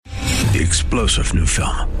The explosive new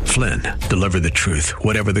film, Flynn, deliver the truth,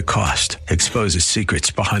 whatever the cost, exposes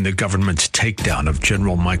secrets behind the government's takedown of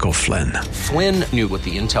General Michael Flynn. Flynn knew what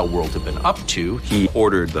the intel world had been up to. He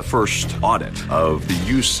ordered the first audit of the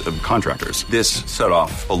use of contractors. This set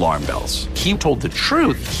off alarm bells. He told the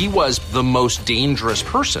truth. He was the most dangerous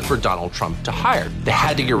person for Donald Trump to hire. They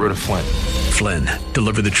had to get rid of Flynn. Flynn,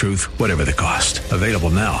 deliver the truth, whatever the cost. Available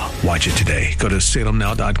now. Watch it today. Go to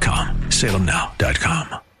salemnow.com.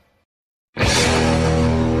 salemnow.com.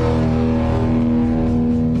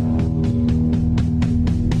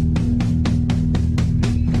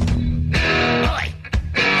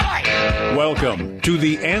 Welcome to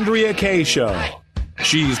the Andrea Kaye Show.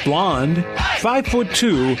 She's blonde,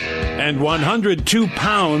 5'2", and 102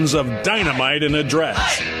 pounds of dynamite in a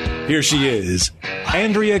dress. Here she is,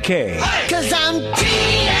 Andrea Kaye. 'Cause I'm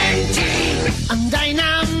TNT, I'm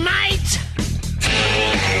dynamite.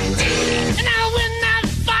 TNT, and I win that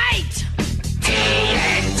fight.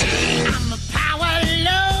 TNT, I'm a power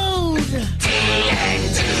load.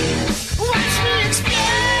 TNT, watch me explode.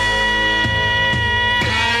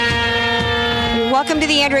 Welcome to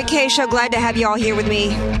the Andrea Kaye Show. Glad to have you all here with me.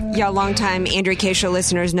 Y'all longtime Andrea Kaye Show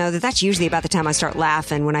listeners know that that's usually about the time I start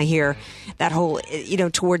laughing when I hear that whole,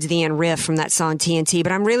 towards the end riff from that song TNT.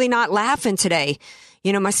 But I'm really not laughing today.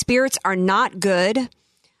 My spirits are not good.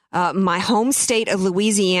 My home state of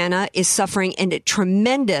Louisiana is suffering a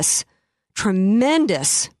tremendous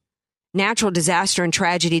natural disaster and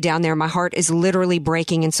tragedy down there. My heart is literally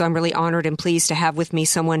breaking. And so I'm really honored and pleased to have with me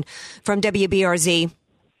someone from WBRZ.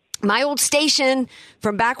 My old station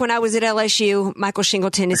from back when I was at LSU, Michael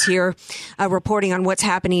Shingleton is here reporting on what's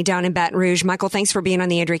happening down in Baton Rouge. Michael, thanks for being on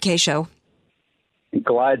the Andrea Kaye Show.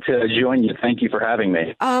 Glad to join you. Thank you for having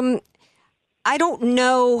me. I don't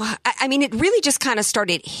know. I mean, it really just kind of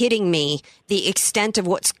started hitting me, the extent of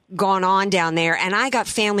what's gone on down there. And I got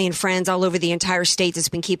family and friends all over the entire state that's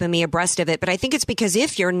been keeping me abreast of it. But I think it's because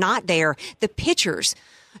if you're not there, the pictures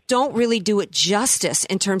don't really do it justice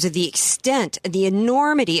in terms of the extent, the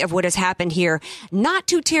enormity of what has happened here. Not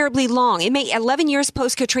too terribly long. 11 years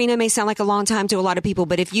post Katrina may sound like a long time to a lot of people,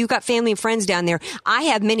 but if you got family and friends down there, I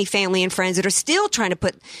have many family and friends that are still trying to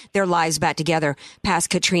put their lives back together past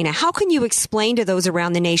Katrina. How can you explain to those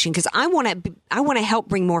around the nation? Because I want to help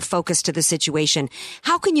bring more focus to the situation.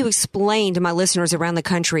 How can you explain to my listeners around the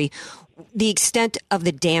country the extent of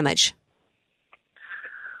the damage?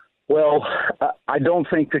 Well, I don't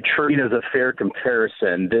think Katrina is a fair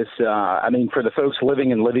comparison. For the folks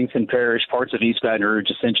living in Livingston Parish, parts of East Baton Rouge,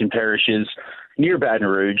 Ascension parishes near Baton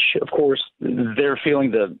Rouge, of course, they're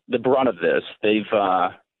feeling the brunt of this. They've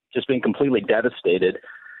just been completely devastated.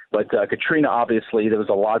 But Katrina, obviously, there was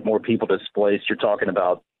a lot more people displaced. You're talking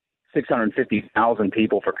about 650,000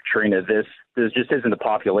 people for Katrina. This just isn't the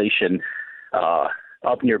population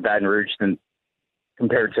up near Baton Rouge than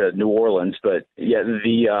compared to New Orleans. But yeah,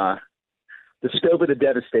 the scope of the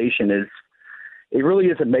devastation it really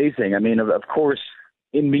is amazing. I mean, of course,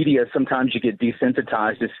 in media, sometimes you get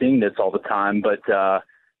desensitized to seeing this all the time. But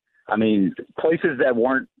places that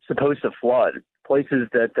weren't supposed to flood, places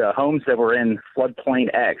that homes that were in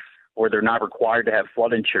floodplain X, where they're not required to have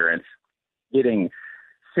flood insurance, getting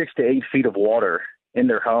 6 to 8 feet of water in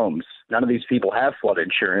their homes. None of these people have flood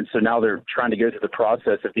insurance. So now they're trying to go through the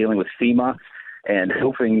process of dealing with FEMA and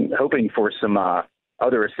hoping for some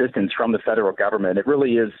other assistance from the federal government. It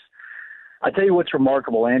really is. I tell you what's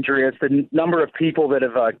remarkable, Andrea, it's the number of people that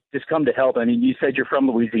have just come to help. I mean, you said you're from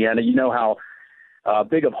Louisiana. You know how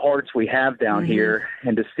big of hearts we have down here,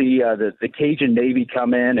 and to see the Cajun Navy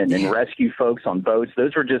come in and rescue folks on boats.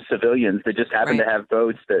 Those were just civilians that just happened to have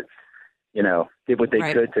boats that, did what they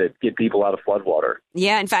could to get people out of floodwater.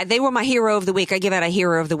 Yeah, in fact, they were my hero of the week. I give out a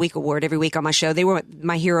hero of the week award every week on my show. They were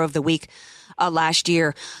my hero of the week last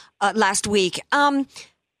week.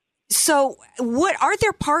 So are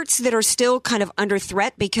there parts that are still kind of under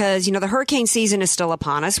threat? Because, the hurricane season is still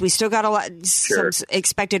upon us. We still got some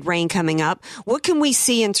expected rain coming up. What can we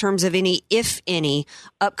see in terms of any, if any,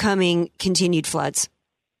 upcoming continued floods?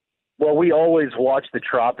 Well, we always watch the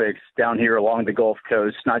tropics down here along the Gulf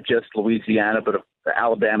Coast, not just Louisiana, but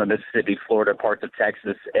Alabama, Mississippi, Florida, parts of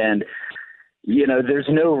Texas. And, there's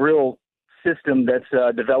no real system that's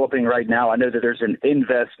developing right now. I know that there's an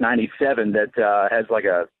Invest 97 that has like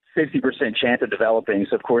a 60% chance of developing.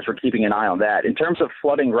 So, of course, we're keeping an eye on that. In terms of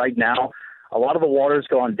flooding right now, a lot of the water's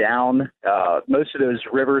gone down. Most of those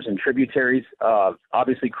rivers and tributaries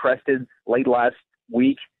obviously crested late last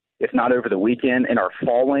week, if not over the weekend, and are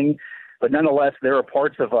falling. But nonetheless, there are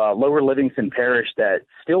parts of Lower Livingston Parish that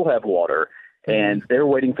still have water, and they're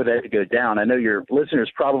waiting for that to go down. I know your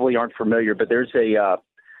listeners probably aren't familiar, but there's a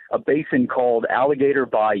basin called Alligator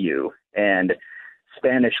Bayou, and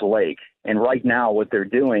Spanish Lake. And right now what they're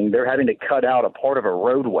doing, they're having to cut out a part of a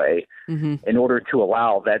roadway in order to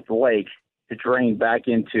allow that lake to drain back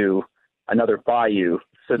into another bayou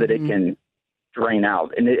so that it can drain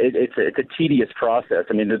out. And it's a tedious process.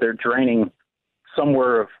 I mean, they're draining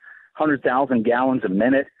somewhere of 100,000 gallons a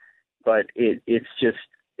minute, but it's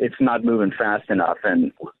not moving fast enough.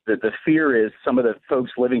 And the fear is some of the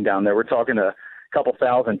folks living down there, we're talking a couple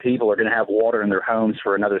thousand people, are going to have water in their homes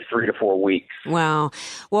for another 3 to 4 weeks. Wow.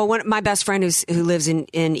 Well, my best friend who lives in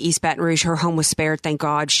East Baton Rouge, her home was spared, thank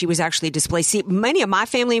God. She was actually displaced. See, many of my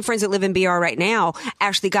family and friends that live in BR right now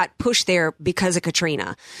actually got pushed there because of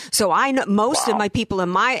Katrina. So I know most of my people in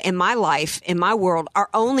my life, in my world, are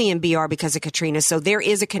only in BR because of Katrina. So there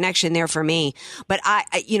is a connection there for me. But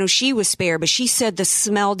she was spared, but she said the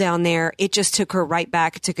smell down there, it just took her right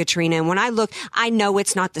back to Katrina. And when I look, I know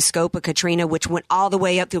it's not the scope of Katrina, which went all the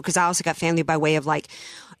way up through, because I also got family by way of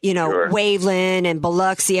Waveland and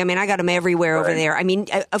Biloxi. I mean, I got them everywhere over there. I mean,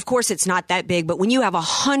 of course it's not that big, but when you have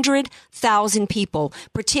 100,000 people,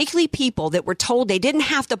 particularly people that were told they didn't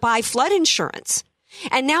have to buy flood insurance,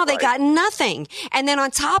 and now they got nothing. And then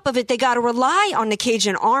on top of it, they got to rely on the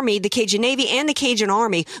Cajun Army, the Cajun Navy, and the Cajun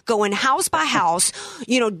Army going house by house,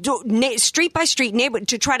 street by street, neighborhood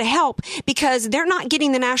to try to help, because they're not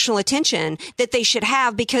getting the national attention that they should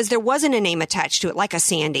have, because there wasn't a name attached to it, like a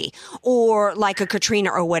Sandy or like a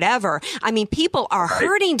Katrina or whatever. I mean, people are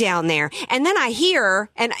hurting down there. And then I hear,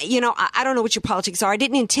 and I don't know what your politics are. I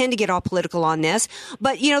didn't intend to get all political on this,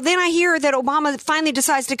 but then I hear that Obama finally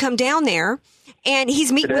decides to come down there. And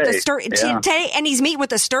he's meeting with today, and he's meeting with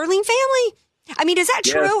the Sterling family. I mean, is that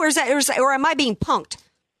true, or am I being punked?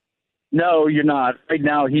 No, you're not. Right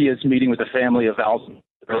now, he is meeting with the family of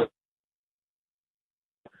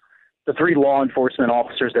the 3 law enforcement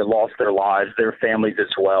officers that lost their lives, their families as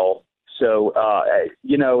well. So,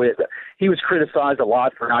 he was criticized a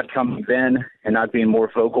lot for not coming then and not being more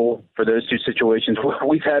vocal for those 2 situations.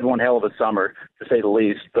 We've had one hell of a summer, to say the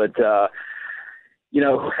least, but.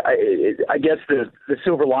 I guess the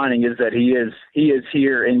silver lining is that he is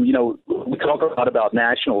here, and we talk a lot about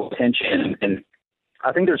national attention, and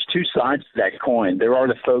I think there's 2 sides to that coin. There are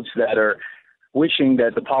the folks that are wishing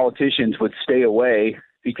that the politicians would stay away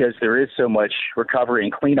because there is so much recovery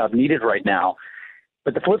and cleanup needed right now.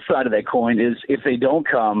 But the flip side of that coin is if they don't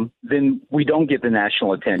come, then we don't get the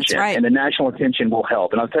national attention, and the national attention will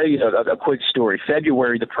help. And I'll tell you a quick story.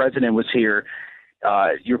 February, the president was here.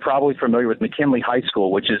 You're probably familiar with McKinley High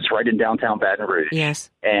School, which is right in downtown Baton Rouge.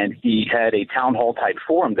 Yes. And he had a town hall type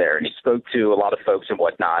forum there, and he spoke to a lot of folks and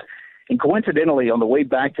whatnot. And coincidentally, on the way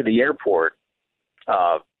back to the airport,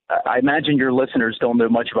 I imagine your listeners don't know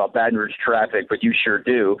much about Baton Rouge traffic, but you sure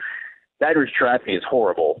do. Baton Rouge traffic is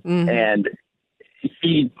horrible. And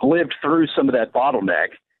he lived through some of that bottleneck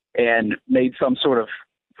and made some sort of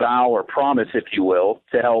vow or promise, if you will,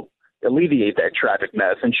 to help alleviate that traffic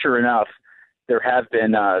mess. And sure enough, there have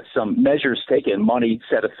been some measures taken, money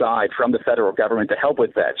set aside from the federal government to help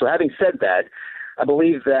with that. So having said that, I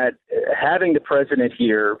believe that having the president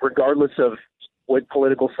here, regardless of what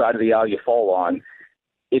political side of the aisle you fall on,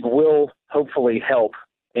 it will hopefully help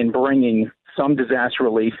in bringing some disaster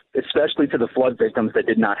relief, especially to the flood victims that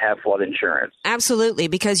did not have flood insurance. Absolutely.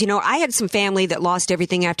 Because, I had some family that lost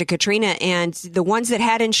everything after Katrina, and the ones that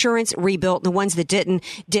had insurance rebuilt, the ones that didn't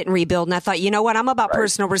rebuild. And I thought, you know what? I'm about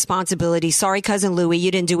personal responsibility. Sorry, Cousin Louie,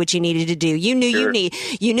 you didn't do what you needed to do. You knew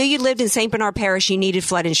you lived in St. Bernard Parish. You needed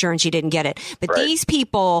flood insurance. You didn't get it. But these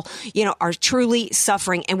people, are truly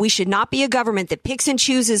suffering, and we should not be a government that picks and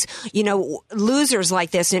chooses, losers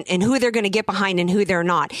like this and who they're going to get behind and who they're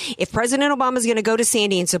not. If President Obama's going to go to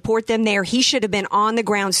Sandy and support them there, he should have been on the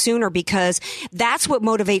ground sooner, because that's what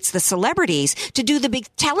motivates the celebrities to do the big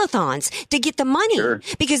telethons, to get the money,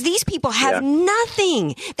 because these people have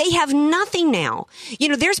nothing. They have nothing now.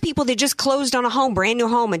 There's people that just closed on a home, brand new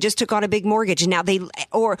home, and just took on a big mortgage. And now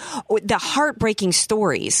or the heartbreaking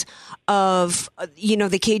stories of,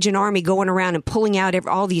 the Cajun Army going around and pulling out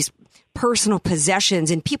all these personal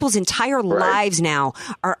possessions, and people's entire lives now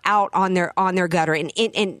are out on their gutter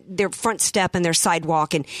and their front step and their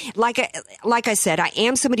sidewalk. And like I said, I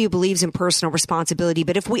am somebody who believes in personal responsibility.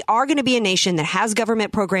 But if we are going to be a nation that has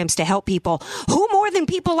government programs to help people, who more than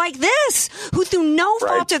people like this, who through no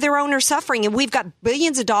fault of their own are suffering? And we've got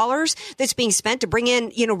billions of dollars that's being spent to bring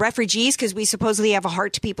in, refugees, because we supposedly have a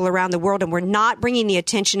heart to people around the world, and we're not bringing the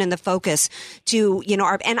attention and the focus to,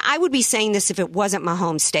 and I would be saying this if it wasn't my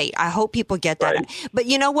home state. I hope people get that. But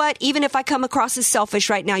you know what? Even if I come across as selfish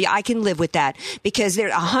right now, I can live with that, because there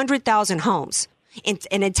are 100,000 homes in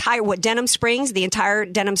entire, the entire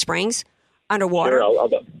Denham Springs underwater. Sure,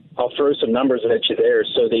 I'll throw some numbers at you there.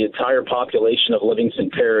 So the entire population of Livingston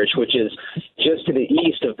Parish, which is just to the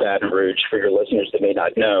east of Baton Rouge, for your listeners that may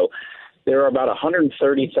not know, there are about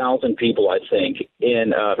 130,000 people, I think,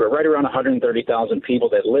 right around 130,000 people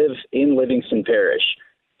that live in Livingston Parish.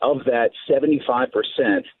 Of that,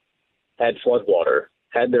 75% had floodwater,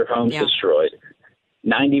 had their homes destroyed.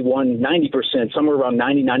 90%, somewhere around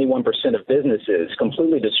 91% of businesses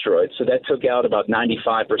completely destroyed. So that took out about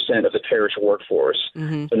 95% of the parish workforce.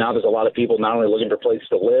 Mm-hmm. So now there's a lot of people not only looking for places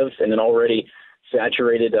to live and an already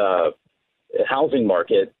saturated housing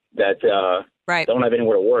market that don't have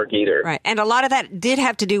anywhere to work either. Right. And a lot of that did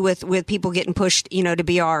have to do with people getting pushed, to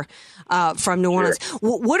BR from New Orleans. Sure.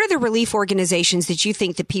 What are the relief organizations that you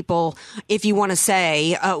think that people, if you want to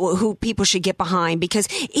say, who people should get behind? Because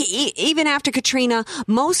even after Katrina,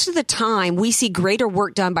 most of the time we see greater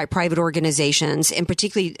work done by private organizations, and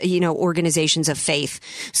particularly, organizations of faith.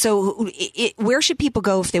 So where should people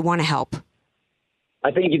go if they want to help?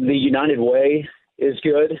 I think the United Way is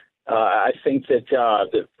good. I think that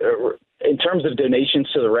in terms of donations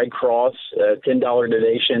to the Red Cross, $10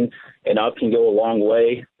 donation and up can go a long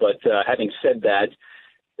way. But having said that,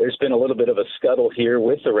 there's been a little bit of a scuttle here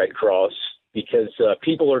with the Red Cross because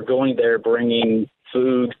people are going there bringing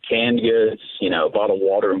food, canned goods, bottled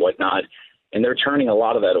water and whatnot, and they're turning a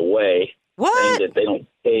lot of that away. What? Saying that they don't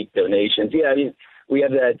take donations. Yeah, I mean, we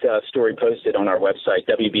have that story posted on our website,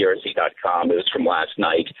 WBRZ.com. It was from last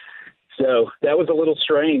night. So that was a little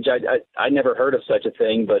strange. I never heard of such a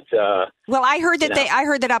thing, but well, I heard that I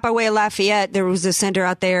heard that out by way of Lafayette, there was a center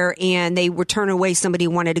out there, and they were turning away somebody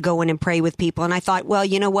who wanted to go in and pray with people. And I thought, well,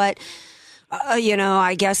 you know what?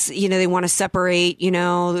 I guess they want to separate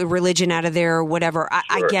the religion out of there or whatever. Sure.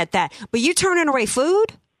 I get that, but you turning away food?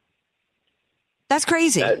 That's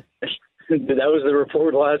crazy. That was the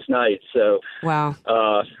report last night. So wow.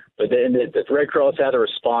 But then the Red Cross had a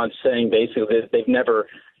response saying basically that they've never.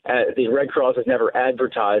 The Red Cross has never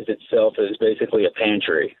advertised itself as basically a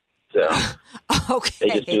pantry. So okay. They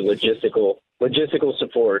just do logistical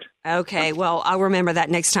support. Okay. Well, I'll remember that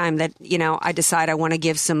next time that, I decide I want to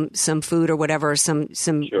give some food or whatever, some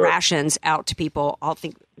sure. rations out to people. I'll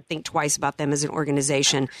think twice about them as an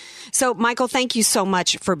organization. So, Michael, thank you so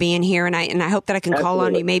much for being here. And I hope that I can Absolutely. Call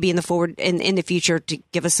on you maybe in the future to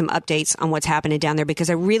give us some updates on what's happening down there, because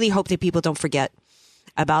I really hope that people don't forget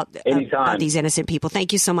about these innocent people.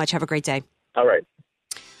 Thank you so much. Have a great day. All right.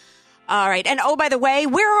 And oh, by the way,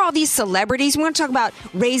 where are all these celebrities? We want to talk about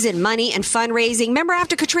raising money and fundraising. Remember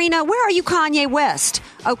after Katrina, where are you, Kanye West?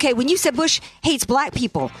 Okay, when you said Bush hates black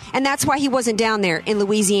people, and that's why he wasn't down there in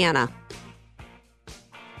Louisiana.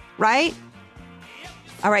 Right?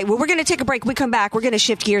 All right, well, we're going to take a break. When we come back, we're going to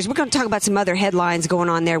shift gears. We're going to talk about some other headlines going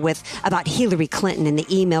on there about Hillary Clinton and the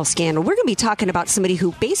email scandal. We're going to be talking about somebody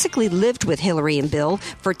who basically lived with Hillary and Bill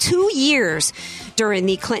for 2 years during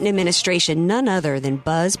the Clinton administration, none other than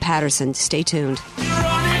Buzz Patterson. Stay tuned.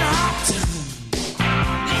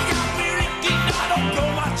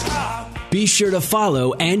 Be sure to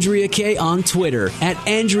follow Andrea Kaye on Twitter at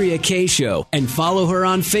Andrea Kaye Show, and follow her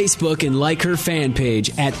on Facebook and like her fan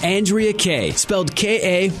page at Andrea Kaye, spelled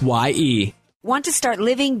Kaye. Want to start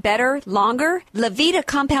living better, longer? Levita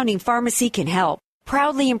Compounding Pharmacy can help.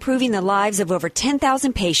 Proudly improving the lives of over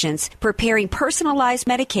 10,000 patients, preparing personalized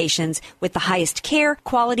medications with the highest care,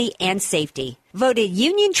 quality, and safety. Voted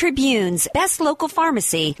Union Tribune's best local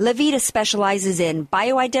pharmacy, Levita specializes in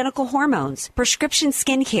bioidentical hormones, prescription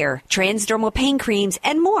skincare, transdermal pain creams,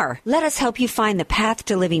 and more. Let us help you find the path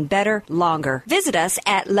to living better, longer. Visit us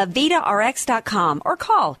at LevitaRx.com or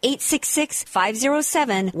call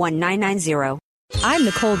 866-507-1990. I'm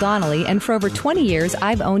Nicole Donnelly, and for over 20 years,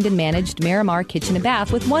 I've owned and managed Miramar Kitchen and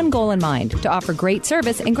Bath with one goal in mind, to offer great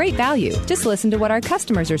service and great value. Just listen to what our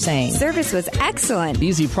customers are saying. Service was excellent.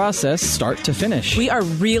 Easy process, start to finish. We are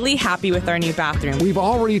really happy with our new bathroom. We've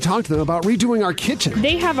already talked to them about redoing our kitchen.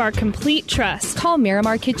 They have our complete trust. Call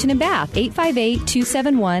Miramar Kitchen and Bath,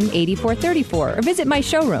 858-271-8434, or visit my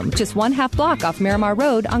showroom, just 1/2 block off Miramar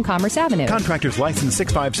Road on Commerce Avenue. Contractors license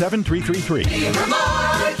 657-333.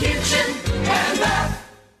 Miramar Kitchen and Bath.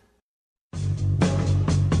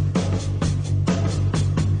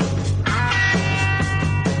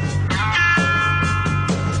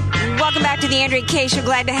 Welcome back to the Andrea Kaye Show.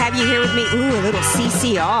 Glad to have you here with me. Ooh, a little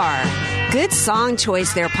CCR. Good song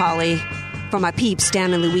choice there, Polly, from my peeps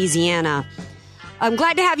down in Louisiana. I'm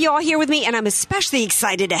glad to have you all here with me, and I'm especially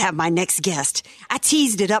excited to have my next guest. I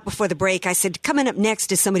teased it up before the break. I said, coming up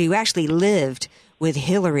next is somebody who actually lived with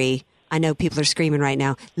Hillary I know people are screaming right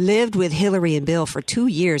now, lived with Hillary and Bill for 2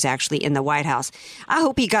 years, actually, in the White House. I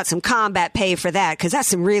hope he got some combat pay for that, because that's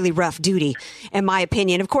some really rough duty, in my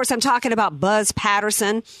opinion. Of course, I'm talking about Buzz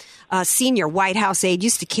Patterson, senior White House aide,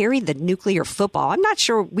 used to carry the nuclear football. I'm not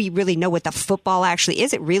sure we really know what the football actually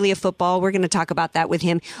is. It really a football? We're going to talk about that with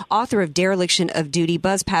him. Author of Dereliction of Duty.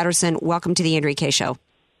 Buzz Patterson, welcome to the Andrea Kaye Show.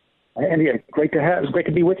 Andrea, it's great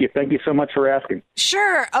to be with you. Thank you so much for asking.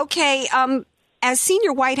 Sure. Okay. As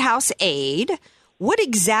senior White House aide, what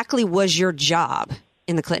exactly was your job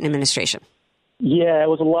in the Clinton administration? Yeah, it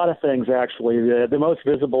was a lot of things, actually. The most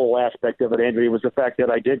visible aspect of it, Andrea, was the fact that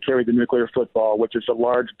I did carry the nuclear football, which is a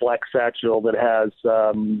large black satchel that has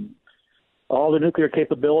all the nuclear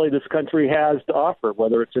capability this country has to offer,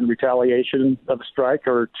 whether it's in retaliation of a strike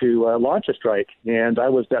or to launch a strike. And I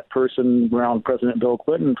was that person around President Bill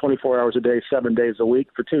Clinton 24 hours a day, 7 days a week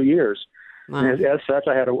for 2 years. Wow. And as such,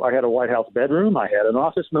 I had a White House bedroom. I had an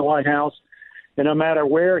office in the White House. And no matter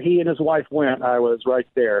where he and his wife went, I was right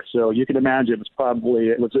there. So you can imagine it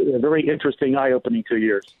was a very interesting, eye-opening 2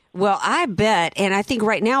 years. Well, I bet. And I think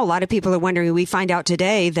right now a lot of people are wondering, we find out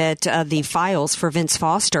today that the files for Vince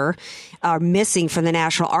Foster are missing from the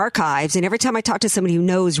National Archives. And every time I talk to somebody who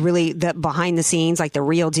knows really the behind the scenes, like the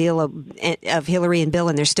real deal of Hillary and Bill,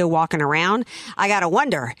 and they're still walking around, I got to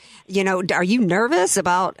wonder, are you nervous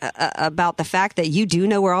about the fact that you do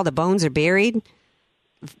know where all the bones are buried?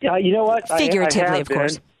 Yeah, you know what? Figuratively, of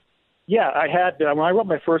course. Yeah, I had. When I wrote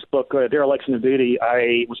my first book, Dereliction of Duty,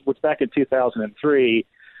 I was back in 2003.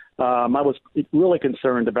 I was really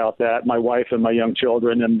concerned about that, my wife and my young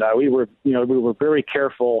children, and we were very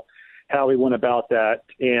careful how we went about that.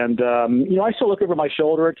 And I still look over my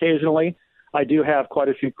shoulder occasionally. I do have quite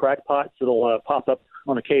a few crackpots that'll pop up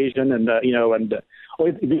on occasion, and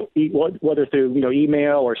whether through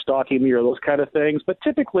email or stalking me or those kind of things. But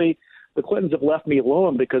typically, the Clintons have left me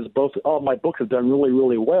alone because all of my books have done really,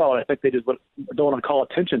 really well. And I think they just don't want to call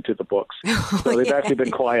attention to the books. So they've actually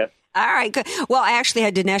been quiet. All right, good. Well, I actually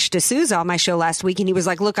had Dinesh D'Souza on my show last week, and he was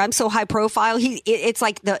like, look, I'm so high profile. It's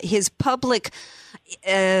like his public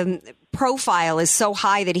profile is so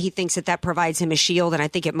high that he thinks that provides him a shield, and I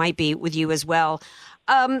think it might be with you as well.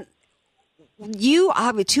 2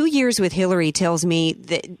 years with Hillary tells me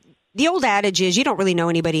that the old adage is you don't really know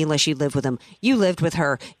anybody unless you live with them. You lived with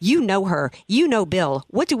her. You know Bill.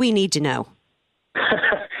 What do we need to know?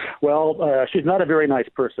 Well, she's not a very nice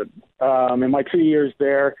person. In my 2 years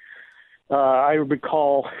there, I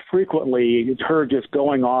recall frequently her just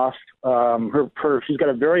going off. She's got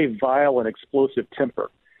a very violent, explosive temper,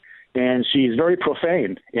 and she's very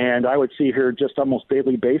profane. And I would see her just almost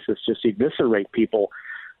daily basis just eviscerate people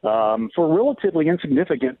for relatively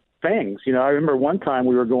insignificant things. I remember one time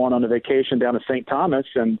we were going on a vacation down to St. Thomas,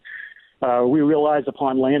 and we realized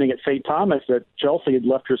upon landing at St. Thomas that Chelsea had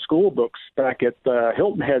left her school books back at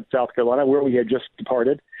Hilton Head, South Carolina, where we had just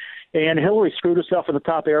departed. And Hillary screwed herself in the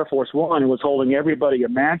top Air Force One and was holding everybody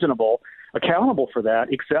imaginable accountable for that,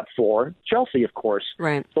 except for Chelsea, of course.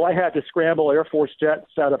 Right. So I had to scramble Air Force jets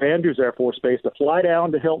out of Andrews Air Force Base to fly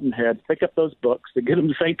down to Hilton Head, pick up those books, to get them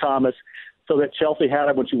to St. Thomas, so that Chelsea had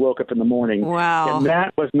it when she woke up in the morning. Wow. And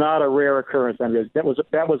that was not a rare occurrence, Andrea. That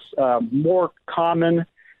was more common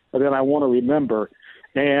than I want to remember.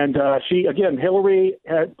 And Hillary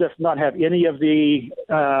does not have any of the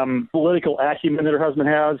political acumen that her husband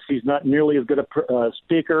has. She's not nearly as good a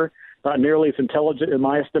speaker, not nearly as intelligent in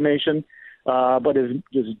my estimation, but is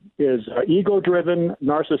ego-driven,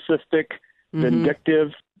 narcissistic,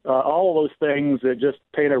 vindictive, all of those things that just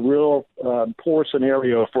paint a real poor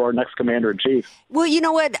scenario for our next commander-in-chief. Well, you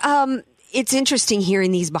know what? It's interesting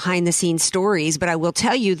hearing these behind-the-scenes stories, but I will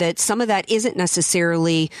tell you that some of that isn't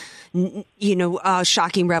necessarily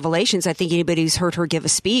shocking revelations. I think anybody who's heard her give a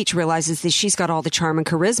speech realizes that she's got all the charm and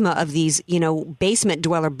charisma of these, basement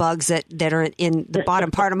dweller bugs that are in the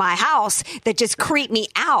bottom part of my house that just creep me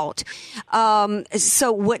out.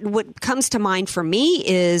 So what comes to mind for me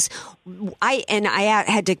is I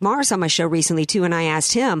had Dick Morris on my show recently too, and I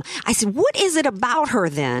asked him, I said, what is it about her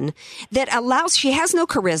then that allows, she has no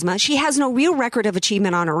charisma, she has no real record of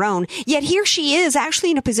achievement on her own, yet here she is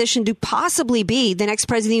actually in a position to possibly be the next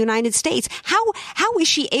president of the United States. How is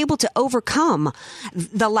she able to overcome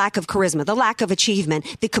the lack of charisma, the lack of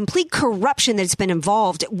achievement, the complete corruption that's been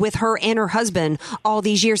involved with her and her husband all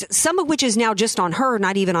these years, some of which is now just on her,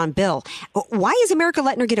 not even on Bill? Why is America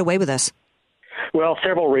letting her get away with this? Well,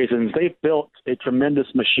 several reasons. They've built a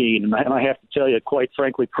tremendous machine, and I have to tell you, quite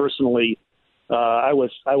frankly, personally, I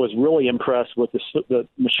was really impressed with the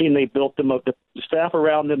machine they built, the staff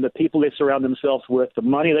around them, the people they surround themselves with, the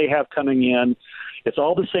money they have coming in. It's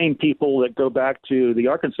all the same people that go back to the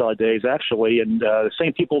Arkansas days, actually, and the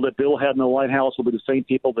same people that Bill had in the White House will be the same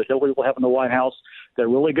people that Hillary will have in the White House. They're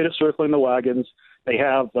really good at circling the wagons. They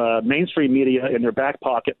have mainstream media in their back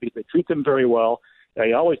pocket because they treat them very well.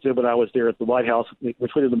 They always did when I was there at the White House. We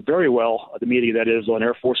treated them very well, the media, that is, on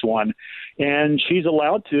Air Force One. And they're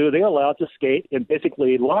allowed to skate and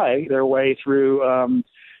basically lie their way through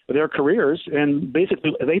their careers. And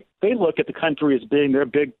basically, they look at the country as being their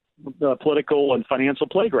big political and financial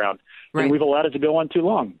playground. Right. And we've allowed it to go on too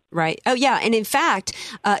long. Right. Oh, yeah. And in fact,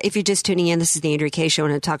 if you're just tuning in, this is the Andrea Kaye Show,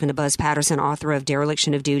 and I'm talking to Buzz Patterson, author of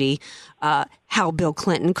Dereliction of Duty, How Bill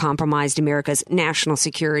Clinton Compromised America's National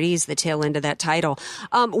Security is the tail end of that title.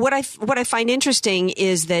 What I find interesting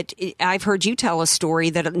is that I've heard you tell a story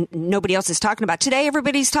that nobody else is talking about. Today,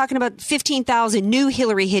 everybody's talking about 15,000 new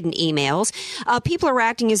Hillary hidden emails. People are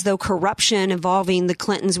acting as though corruption involving the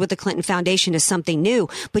Clintons with the Clinton Foundation is something new.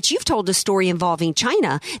 But you've told a story involving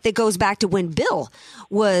China that goes back to when Bill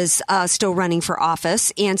was still running for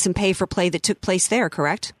office and some pay for play that took place there,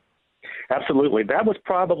 correct? Absolutely. That was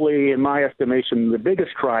probably, in my estimation, the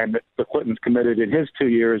biggest crime that the Clintons committed in his 2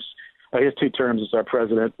 years, his 2 terms as our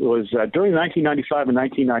president, was during 1995 and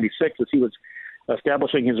 1996, as he was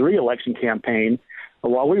establishing his reelection campaign.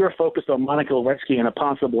 While we were focused on Monica Lewinsky and a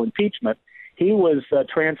possible impeachment, he was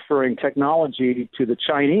transferring technology to the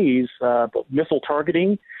Chinese, missile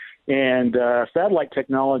targeting and satellite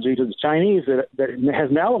technology to the Chinese that has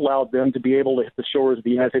now allowed them to be able to hit the shores of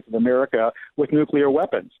the United States of America with nuclear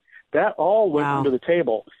weapons. That all went under the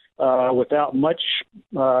table without much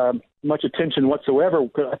attention whatsoever.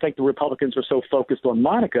 I think the Republicans were so focused on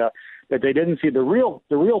Monica that they didn't see the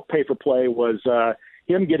real pay for play was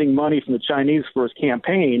him getting money from the Chinese for his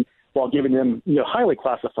campaign while giving them highly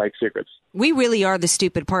classified secrets. We really are the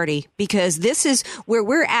stupid party, because this is where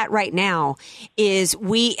we're at right now. Is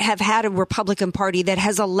we have had a Republican Party that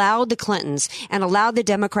has allowed the Clintons and allowed the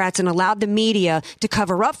Democrats and allowed the media to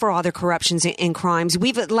cover up for all their corruptions and crimes.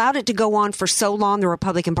 We've allowed it to go on for so long, the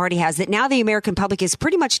Republican Party has, that now the American public is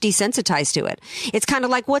pretty much desensitized to it. It's kind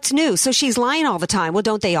of like, what's new? So she's lying all the time. Well,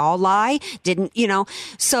 don't they all lie?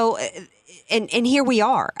 So... And here we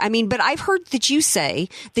are. I mean, but I've heard that you say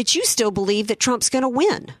that you still believe that Trump's going to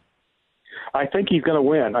win. I think he's going to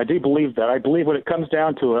win. I do believe that. I believe when it comes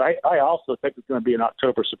down to it, I also think it's going to be an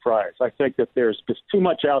October surprise. I think that there's just too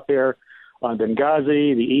much out there on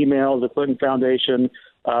Benghazi, the emails, the Clinton Foundation,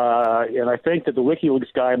 and I think that the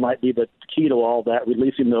WikiLeaks guy might be the key to all that,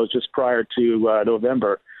 releasing those just prior to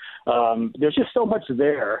November. There's just so much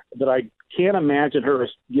there that I can't imagine her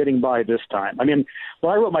getting by this time. I mean,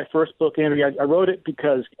 when I wrote my first book, Andrea, I wrote it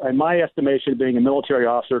because, in my estimation, being a military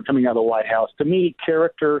officer coming out of the White House, to me,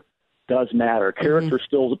 character does matter. Character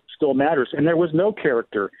still matters, and there was no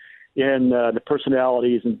character in the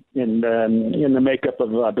personalities and in the makeup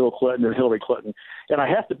of Bill Clinton or Hillary Clinton. And I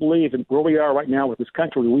have to believe, in where we are right now with this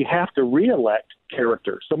country, we have to reelect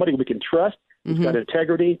character, somebody we can trust, who's got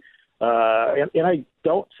integrity. And I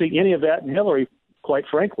don't see any of that in Hillary, quite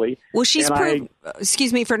frankly. Well,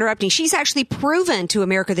 excuse me for interrupting. She's actually proven to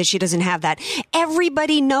America that she doesn't have that.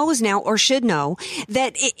 Everybody knows now, or should know,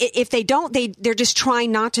 that if they don't, they're just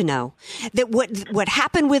trying not to know that what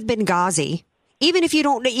happened with Benghazi. Even if you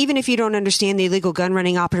don't understand the illegal gun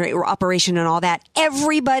running operation and all that,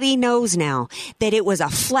 everybody knows now that it was a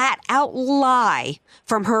flat out lie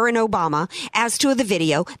from her and Obama as to the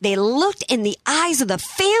video. They looked in the eyes of the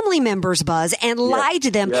family members, Buzz, and lied to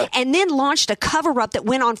them, and then launched a cover up that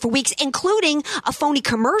went on for weeks, including a phony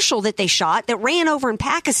commercial that they shot that ran over in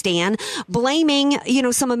Pakistan, blaming,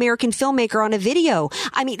 some American filmmaker on a video.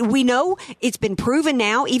 I mean, we know it's been proven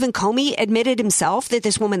now. Even Comey admitted himself that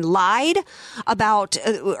this woman lied about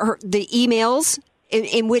the emails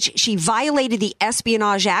in which she violated the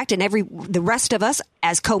Espionage Act, and the rest of us,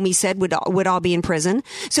 as Comey said, would all be in prison.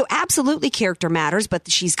 So absolutely character matters, but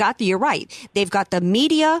you're right. They've got the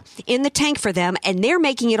media in the tank for them, and they're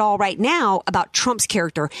making it all right now about Trump's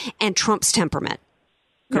character and Trump's temperament.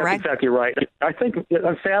 Correct? That's exactly right. I think,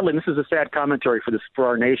 sadly, and this is a sad commentary for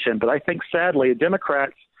our nation, but I think, sadly,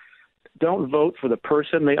 Democrats don't vote for the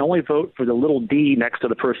person. They only vote for the little d next to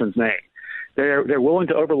the person's name. They're willing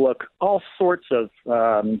to overlook all sorts of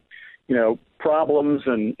problems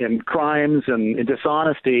and crimes and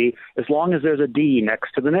dishonesty as long as there's a D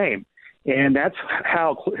next to the name. And that's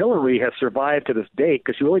how Hillary has survived to this date,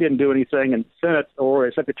 because she really didn't do anything in Senate or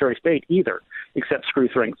as Secretary of State either, except screw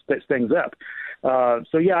things up. I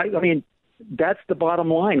mean, that's the bottom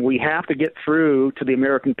line. We have to get through to the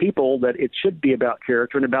American people that it should be about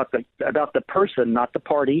character and about the person, not the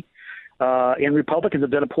party. And Republicans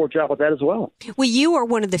have done a poor job with that as well. Well, you are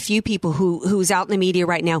one of the few people who's out in the media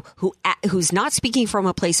right now who's not speaking from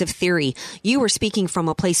a place of theory. You are speaking from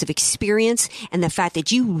a place of experience and the fact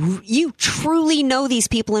that you truly know these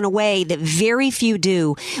people in a way that very few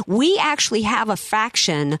do. We actually have a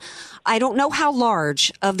faction, I don't know how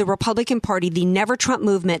large, of the Republican Party, the Never Trump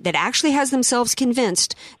movement, that actually has themselves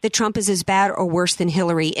convinced that Trump is as bad or worse than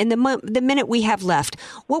Hillary. In the minute we have left,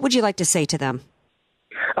 what would you like to say to them?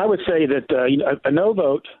 I would say that a no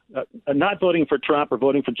vote, not voting for Trump or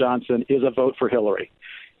voting for Johnson, is a vote for Hillary.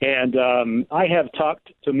 And I have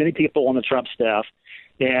talked to many people on the Trump staff,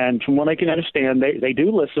 and from what I can understand, they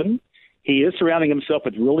do listen. He is surrounding himself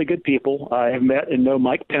with really good people. I have met and know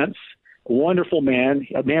Mike Pence, a wonderful man,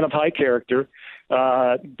 a man of high character.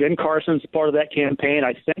 Ben Carson's part of that campaign.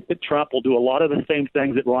 I think that Trump will do a lot of the same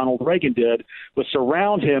things that Ronald Reagan did, was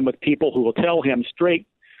surround him with people who will tell him straight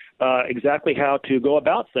exactly how to go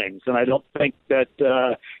about things. And I don't think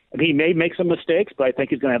that he may make some mistakes, but I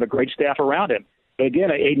think he's going to have a great staff around him. But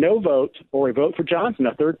again, a no vote or a vote for Johnson,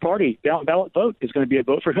 a third party down ballot vote, is going to be a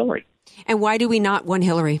vote for Hillary. And why do we not want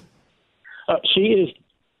Hillary? She is,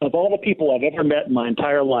 of all the people I've ever met in my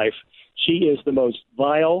entire life, she is the most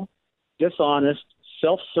vile, dishonest,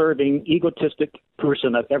 self-serving, egotistic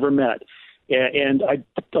person I've ever met. And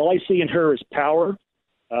all I see in her is power.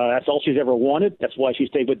 That's all she's ever wanted. That's why she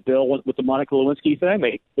stayed with Bill with the Monica Lewinsky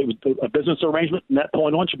thing. It was a business arrangement. From that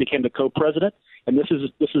point on, she became the co-president, and this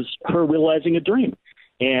is her realizing a dream.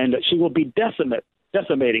 And she will be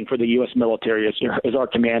decimating for the U.S. military as our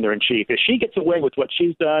commander-in-chief. If she gets away with what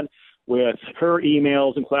she's done with her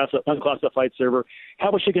emails and unclassified server,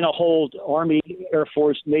 how is she going to hold Army, Air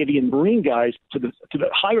Force, Navy, and Marine guys to the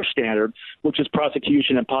higher standard, which is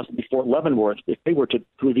prosecution and possibly Fort Leavenworth, if they were to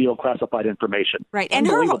reveal classified information? Right, and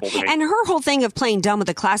her whole thing of playing dumb with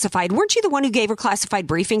the classified. Weren't you the one who gave her classified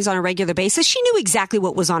briefings on a regular basis? She knew exactly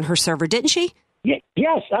what was on her server, didn't she? Yeah,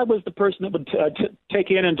 yes, I was the person that would take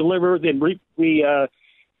in and deliver. Then we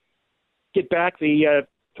get back the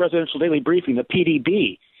Presidential Daily Briefing, the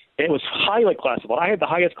PDB. It was highly classified. I had the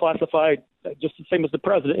highest classified, just the same as the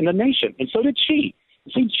president in the nation, and so did she.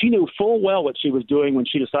 She knew full well what she was doing when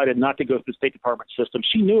she decided not to go through the State Department system.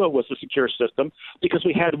 She knew it was a secure system because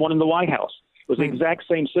we had one in the White House. It was the exact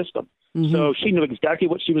same system. Mm-hmm. So she knew exactly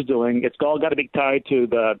what she was doing. It's all got to be tied to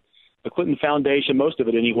the Clinton Foundation, most of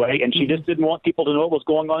it anyway, and she just didn't want people to know what was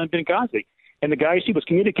going on in Benghazi. And the guy she was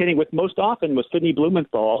communicating with most often was Sidney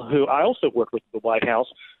Blumenthal, who I also worked with at the White House,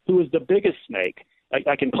 who is the biggest snake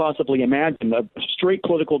I can possibly imagine, a straight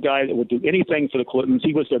political guy that would do anything for the Clintons.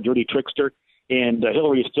 He was their dirty trickster, and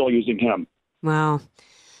Hillary is still using him. Wow.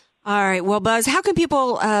 All right. Well, Buzz, how can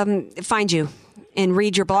people find you and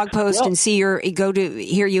read your blog post and go to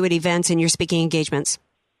hear you at events and your speaking engagements?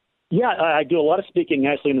 Yeah, I do a lot of speaking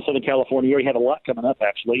actually in the Southern California area. We have a lot coming up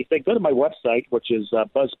actually. If they go to my website, which is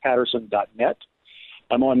buzzpatterson.net,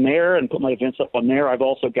 I'm on there and put my events up on there. I've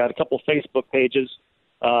also got a couple of Facebook pages,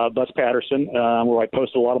 Buzz Patterson, where I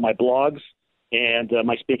post a lot of my blogs and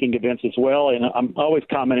my speaking events as well. And I'm always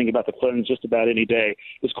commenting about the Clintons just about any day.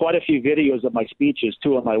 There's quite a few videos of my speeches,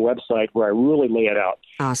 too, on my website where I really lay it out.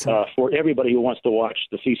 Awesome. For everybody who wants to watch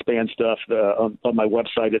the C-SPAN stuff on my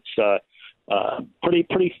website. It's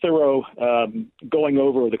pretty thorough going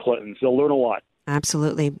over the Clintons. They'll learn a lot.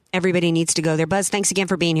 Absolutely. Everybody needs to go there. Buzz, thanks again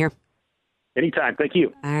for being here. Anytime. Thank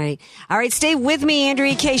you. All right. Stay with me,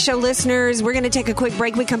 Andrea Kaye Show listeners. We're going to take a quick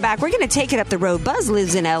break. We come back. We're going to take it up the road. Buzz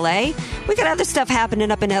lives in L.A. We got other stuff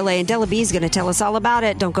happening up in L.A., and Della B's going to tell us all about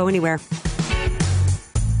it. Don't go anywhere.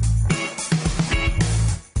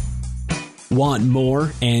 Want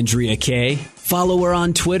more Andrea Kaye? Follow her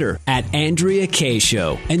on Twitter at Andrea Kaye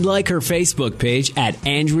Show and like her Facebook page at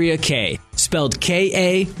Andrea Kaye, spelled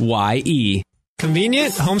Kaye.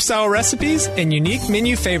 Convenient, home-style recipes, and unique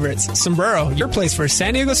menu favorites. Sombrero, your place for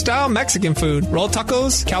San Diego-style Mexican food. Roll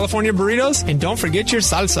tacos, California burritos, and don't forget your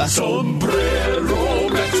salsa. Sombrero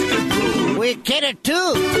Mexican food. We get it,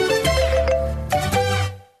 too.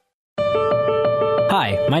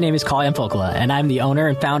 Hi, my name is Colin Pocola, and I'm the owner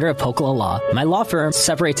and founder of Pocola Law. My law firm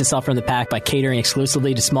separates itself from the pack by catering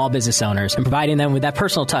exclusively to small business owners and providing them with that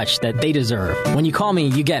personal touch that they deserve. When you call me,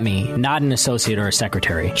 you get me, not an associate or a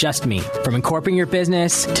secretary, just me. From incorporating your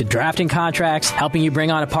business to drafting contracts, helping you bring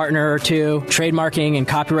on a partner or two, trademarking and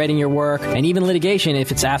copywriting your work, and even litigation if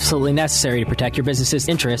it's absolutely necessary to protect your business's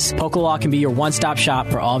interests, Pocola Law can be your one-stop shop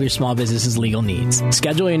for all of your small business's legal needs.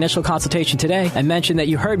 Schedule your initial consultation today and mention that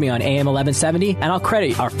you heard me on AM 1170, and I'll credit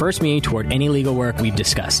already our first meeting toward any legal work we've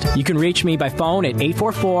discussed. You can reach me by phone at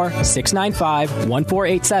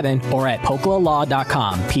 844-695-1487 or at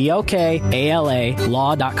pokalalaw.com, P-O-K-A-L-A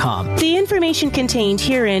law.com. The information contained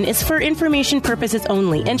herein is for information purposes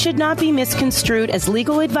only and should not be misconstrued as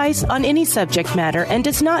legal advice on any subject matter and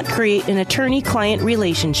does not create an attorney-client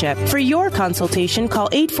relationship. For your consultation, call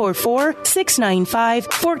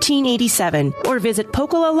 844-695-1487 or visit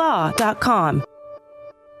pokalalaw.com.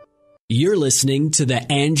 You're listening to The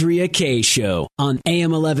Andrea Kaye Show on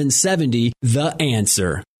AM 1170, The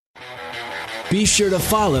Answer. Be sure to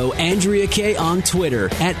follow Andrea Kaye on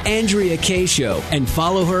Twitter at Andrea Kaye Show and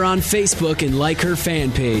follow her on Facebook and like her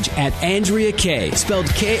fan page at Andrea Kaye, spelled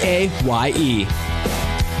K-A-Y-E.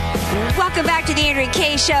 Welcome back to the Andrea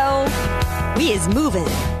Kaye Show. We is moving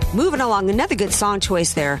along. Another good song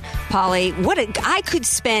choice there, Polly. I could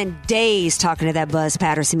spend days talking to that Buzz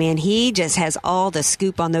Patterson, man. He just has all the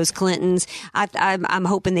scoop on those Clintons. I'm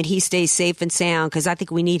hoping that he stays safe and sound because I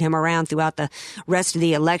think we need him around throughout the rest of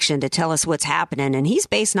the election to tell us what's happening. And he's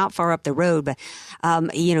based not far up the road, but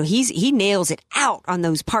he nails it out on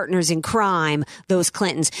those partners in crime, those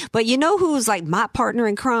Clintons. But you know who's like my partner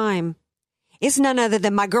in crime? It's none other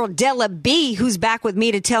than my girl Della B, who's back with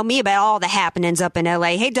me to tell me about all the happenings up in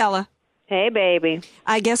L.A. Hey, Della. Hey, baby.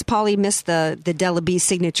 I guess Polly missed the Della B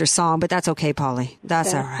signature song, but that's okay, Polly.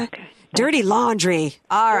 That's all right. Okay. Dirty Laundry.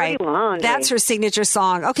 All right. Dirty Laundry. That's her signature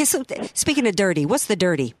song. Okay, so speaking of dirty, what's the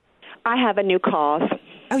dirty? I have a new cause.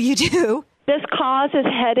 Oh, you do? This cause is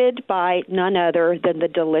headed by none other than the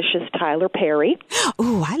delicious Tyler Perry.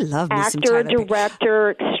 Ooh, I love me some Actor, Tyler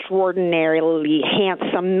director, extraordinarily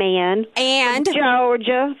handsome man. And from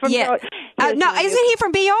Georgia. Isn't he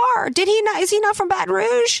from BR? Did he not? Is he not from Baton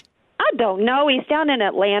Rouge? I don't know. He's down in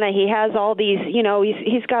Atlanta. He has all these,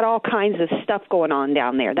 he's got all kinds of stuff going on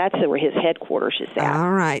down there. That's where his headquarters is at.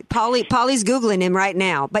 All right. Polly's Googling him right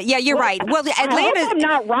now. But yeah, you're right. Well, Atlanta. I hope I'm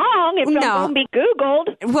not wrong. If I'm going to be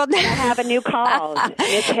Googled, well, I have a new cause.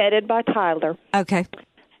 It's headed by Tyler. Okay.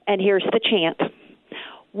 And here's the chant.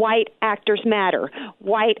 White actors matter.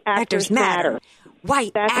 White actors matter.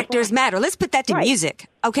 White actors matter. Let's put that to music.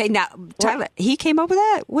 Okay, now, Tyler, he came up with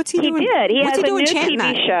that? What's he doing? He did. He has a new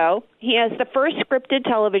TV show. He has the first scripted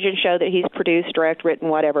television show that he's produced, direct, written,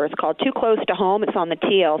 whatever. It's called Too Close to Home. It's on the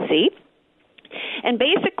TLC. And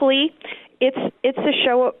basically, it's a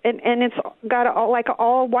show, and it's got an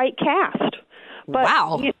all-white cast. But,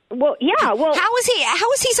 wow. Well, how is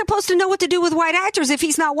he supposed to know what to do with white actors if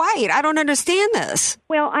he's not white? I don't understand this.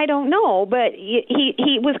 Well, I don't know, but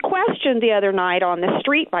he was questioned the other night on the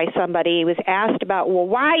street by somebody. He was asked about, well,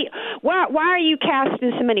 why are you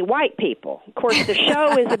casting so many white people? Of course, the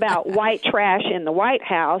show is about white trash in the White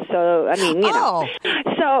House, so I mean, know.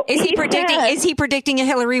 So is he predicting a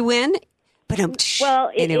Hillary win?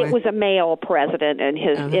 Well, anyway. It was a male president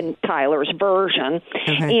in Tyler's version,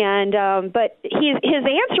 and but his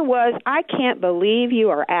answer was, "I can't believe you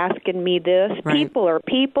are asking me this. Right. People are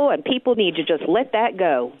people, and people need to just let that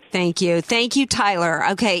go." Thank you, Tyler.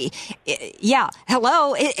 Okay, yeah.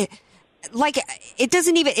 Hello. It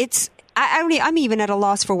doesn't even. I'm even at a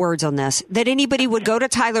loss for words on this. That anybody would go to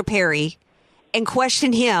Tyler Perry and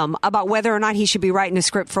question him about whether or not he should be writing a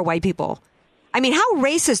script for white people. I mean, how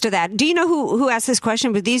racist are that? Do you know who asked this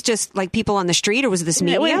question? Were these just like people on the street, or was this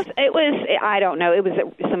media? It was I don't know. It was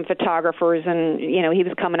some photographers, and he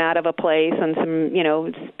was coming out of a place, and some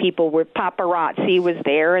people were paparazzi was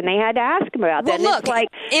there, and they had to ask him about that. Well, look,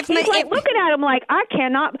 he's looking at him like, I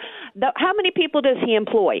cannot. How many people does he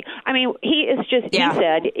employ? I mean, he is just. Yeah. He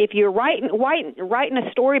said, if you're writing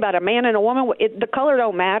a story about a man and a woman, the color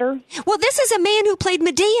don't matter. Well, this is a man who played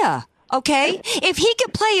Medea. Okay, if he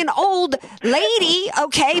could play an old lady,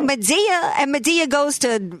 okay, Medea goes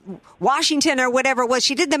to Washington or whatever it was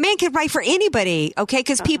she did, the man could write for anybody, okay,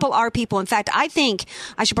 because people are people. In fact, I think,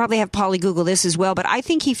 I should probably have Polly Google this as well, but I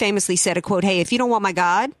think he famously said a quote, hey, if you don't want my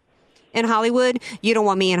God in Hollywood, you don't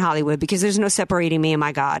want me in Hollywood, because there's no separating me and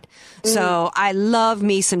my God. So I love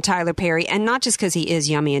me some Tyler Perry, and not just because he is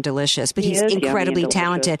yummy and delicious, but he's incredibly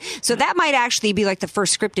talented. So that might actually be like the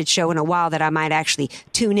first scripted show in a while that I might actually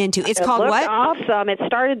tune into. It's called what? Awesome. It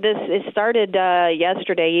started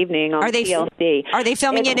yesterday evening on TLC. Are they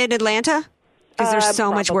filming it in Atlanta? Because there's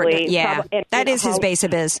so much work. Yeah, that is his base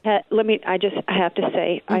of biz. I have to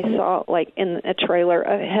say, I saw in a trailer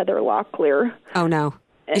Heather Locklear. Oh no.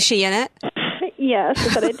 Is she in it?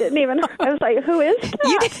 Yes, but I didn't even. I was like, "Who is that?"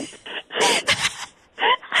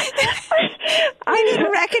 I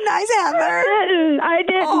didn't recognize Heather. I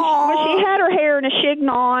didn't. Well, she had her hair in a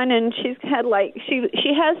chignon, and she's had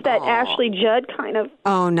she has that Ashley Judd kind of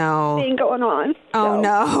thing going on. Oh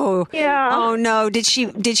no! Yeah. Oh no! Did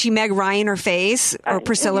she Meg Ryan her face or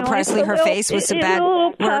Priscilla Presley her face with some bad? It's a little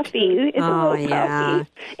work? puffy. It's a little puffy.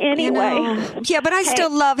 Anyway. Yeah, but I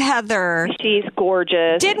still love Heather. She's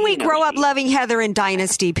gorgeous. Didn't we grow up loving Heather in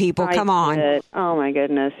Dynasty? People, come on. Did. Oh my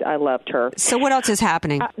goodness, I loved her. So what else is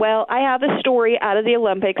happening? Well, I have a story out of the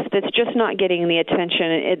Olympics that's just not getting the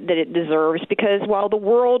attention that it deserves, because while the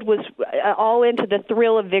world was all into the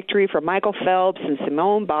thrill of victory for Michael Phelps and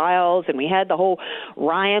Simone Biles, and we had the whole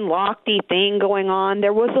Ryan Lochte thing going on,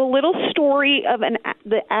 there was a little story of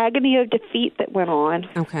the agony of defeat that went on.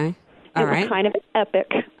 Okay. It was kind of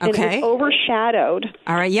epic. Okay. It was overshadowed.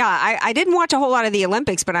 All right. Yeah, I didn't watch a whole lot of the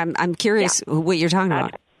Olympics, but I'm curious what you're talking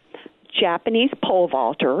about. Japanese pole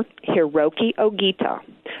vaulter Hiroki Ogita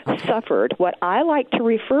suffered what I like to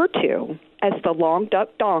refer to as the long duck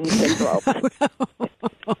dong syndrome.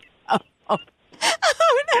 Oh, no.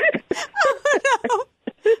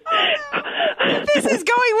 This is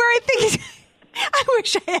going where I think I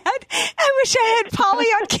wish I had Polly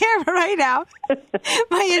on camera right now.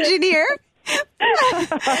 My engineer.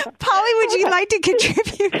 Polly, would you like to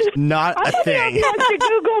contribute? Not a thing. I have to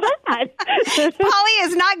Google that. Polly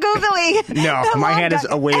is not Googling. No, my hand is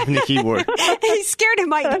away from the keyboard. He's scared it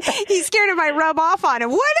might rub off on him.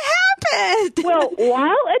 What happened? Well,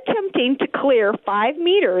 while attempting to clear 5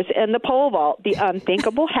 meters in the pole vault, the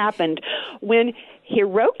unthinkable happened when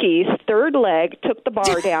Hiroki's third leg took the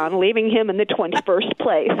bar down, leaving him in the 21st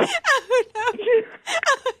place.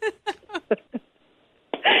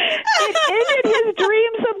 It ended his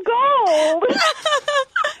dreams of gold.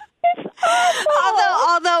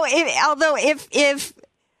 Although if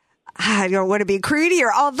I don't want to be crude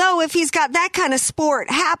here, although if he's got that kind of sport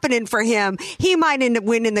happening for him, he might end up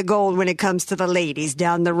winning the gold when it comes to the ladies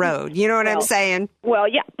down the road. You know what I'm saying? Well,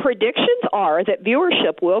 yeah. Predictions are that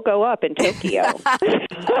viewership will go up in Tokyo.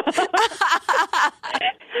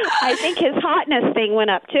 I think his hotness thing went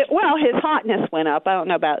up too. Well, his hotness went up. I don't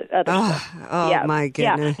know about other stuff. Oh, my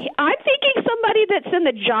goodness. Yeah. I'm thinking somebody that's in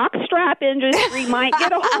the jockstrap industry might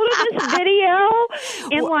get a hold of this video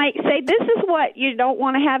and say, this is what you don't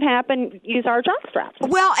want to have happen. Use our jockstraps.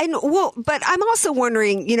 But I'm also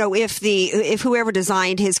wondering, if whoever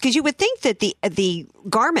designed his, because you would think that the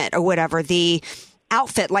garment or whatever, the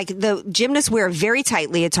outfit, like the gymnasts wear very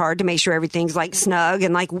tightly. It's hard to make sure everything's snug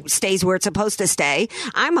and stays where it's supposed to stay.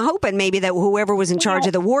 I'm hoping maybe that whoever was in charge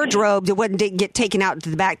of the wardrobe didn't get taken out to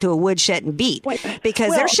the back to a woodshed and beat,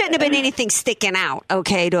 because there shouldn't have been anything sticking out,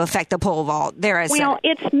 to affect the pole vault.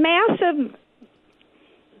 It's massive.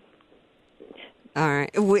 All right.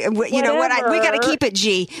 You know what? We got to keep it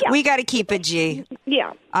G. Yeah. We got to keep it G.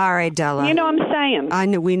 Yeah. All right, Della. You know what I'm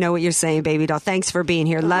saying. We know what you're saying, baby doll. Thanks for being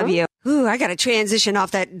here. Love you. Ooh, I got to transition off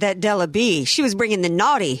that Della B. She was bringing the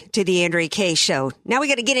naughty to the Andrea Kaye show. Now we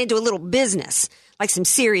got to get into a little business, like some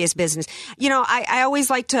serious business. I always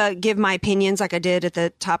like to give my opinions like I did at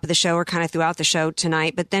the top of the show or kind of throughout the show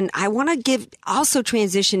tonight. But then I want to also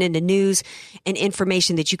transition into news and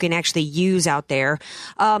information that you can actually use out there.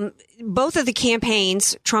 Both of the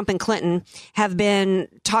campaigns, Trump and Clinton, have been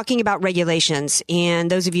talking about regulations. And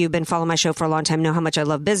those of you who've been following my show for a long time know how much I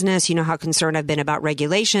love business. You know how concerned I've been about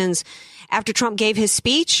regulations. After Trump gave his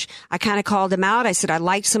speech, I kind of called him out. I said I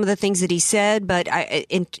liked some of the things that he said, but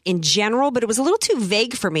in general, but it was a little too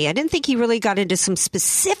vague for me. I didn't think he really got into some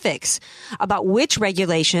specifics about which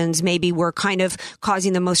regulations maybe were kind of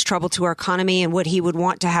causing the most trouble to our economy and what he would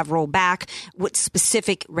want to have rolled back, what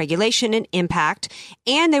specific regulation and impact.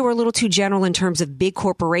 And they were a little too general in terms of big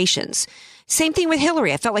corporations. Same thing with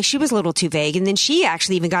Hillary. I felt like she was a little too vague. And then she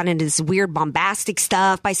actually even got into this weird bombastic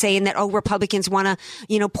stuff by saying that, Republicans want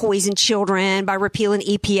to, poison children by repealing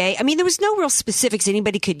EPA. I mean, there was no real specifics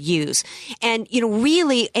anybody could use. And,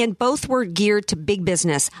 really, and both were geared to big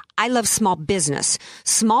business. I love small business.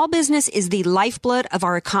 Small business is the lifeblood of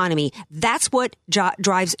our economy. That's what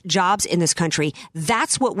drives jobs in this country.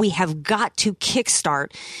 That's what we have got to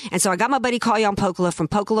kickstart. And so I got my buddy Kalyan Pokala from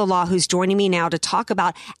Pokala Law, who's joining me now to talk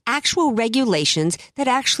about actual regulations that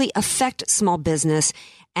actually affect small business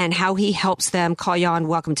and how he helps them. Kalyan,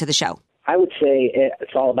 welcome to the show. I would say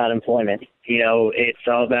it's all about employment. It's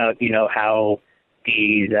all about, how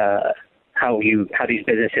these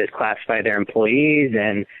businesses classify their employees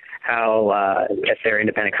and how if they're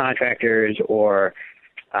independent contractors or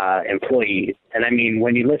employees. And I mean,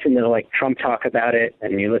 when you listen to Trump talk about it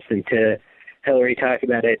and you listen to Hillary talk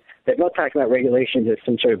about it, they're both talking about regulations as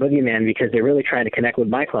some sort of boogeyman because they're really trying to connect with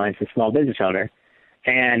my clients, the small business owner.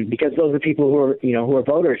 And because those are people who are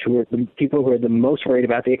voters, who are the people who are the most worried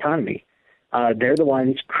about the economy. They're the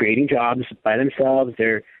ones creating jobs by themselves.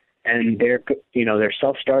 They're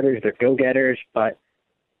self-starters, they're go-getters, but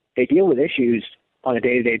they deal with issues on a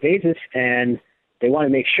day-to-day basis, and they want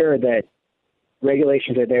to make sure that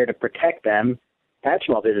regulations are there to protect them as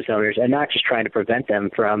small business owners and not just trying to prevent them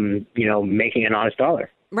from, making an honest dollar.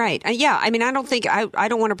 Right. Yeah. I mean, I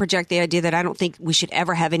don't want to project the idea that I don't think we should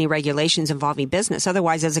ever have any regulations involving business.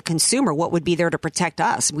 Otherwise, as a consumer, what would be there to protect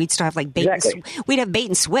us? We'd still have we'd have bait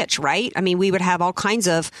and switch, right? I mean, we would have all kinds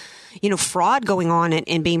of, fraud going on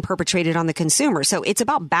and being perpetrated on the consumer. So it's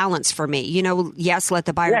about balance for me. Yes, let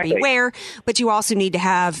the buyer beware, but you also need to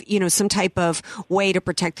have, some type of way to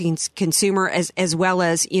protect the consumer as well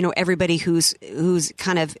as, everybody who's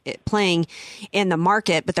kind of playing in the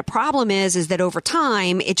market. But the problem is that over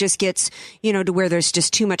time, it just gets, to where there's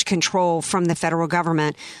just too much control from the federal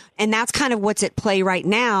government. And that's kind of what's at play right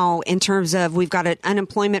now in terms of we've got an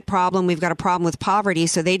unemployment problem. We've got a problem with poverty.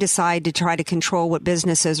 So they decide to try to control what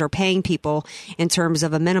businesses are paying people in terms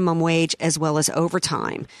of a minimum wage as well as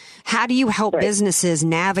overtime. How do you help businesses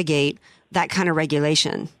navigate that kind of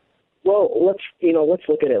regulation? Well, let's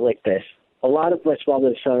look at it like this. A lot of my small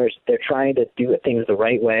business owners, they're trying to do things the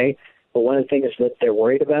right way. But one of the things that they're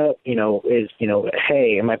worried about, is,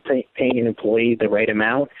 hey, am I paying an employee the right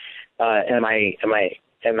amount? Am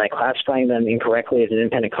I classifying them incorrectly as an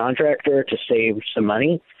independent contractor to save some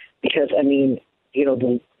money? Because, the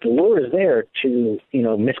lure is there to,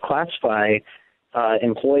 misclassify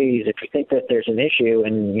employees if you think that there's an issue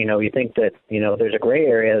and, you think that, there's a gray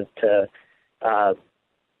area to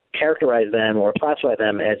characterize them or classify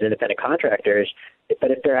them as independent contractors.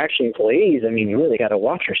 But if they're actually employees, you really got to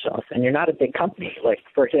watch yourself. And you're not a big company. Like,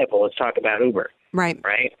 for example, let's talk about Uber. Right.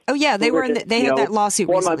 Right? Oh, yeah. They had that lawsuit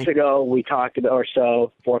 4 recently. months ago, we talked about,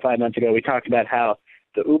 4 or 5 months ago, we talked about how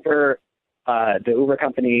the Uber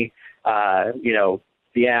company,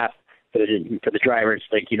 the app for the drivers,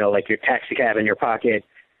 like your taxi cab in your pocket,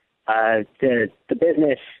 the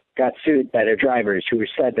business got sued by their drivers who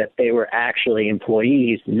said that they were actually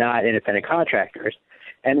employees, not independent contractors.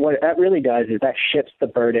 And what that really does is that shifts the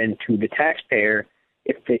burden to the taxpayer.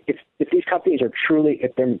 If these companies are truly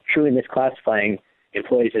misclassifying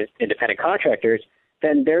employees as independent contractors,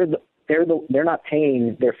 then they're not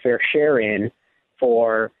paying their fair share in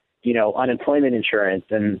for unemployment insurance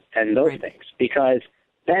and those things, because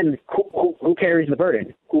then who carries the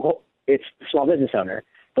burden? It's the small business owner,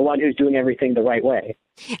 the one who's doing everything the right way.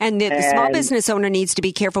 And the small business owner needs to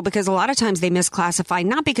be careful because a lot of times they misclassify,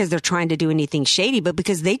 not because they're trying to do anything shady, but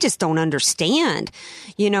because they just don't understand,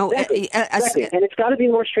 Exactly. And it's got to be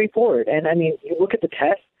more straightforward. And you look at the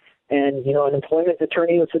test and, an employment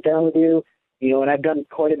attorney will sit down with you, and I've done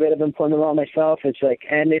quite a bit of employment law myself. It's like,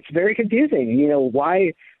 and it's very confusing,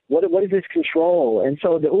 why, what is this control? And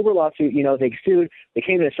so the Uber lawsuit, they sued, they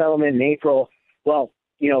came to a settlement in April. Well,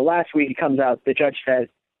 last week it comes out, the judge says,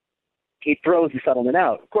 he throws the settlement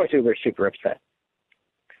out. Of course, Uber is super upset.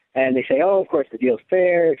 And they say, of course, the deal's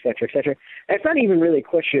fair, et cetera, et cetera. And it's not even really a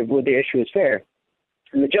question of whether the issue is fair.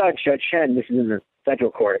 And the Judge Shen, this is in the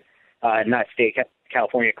federal court, not state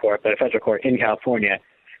California court, but a federal court in California,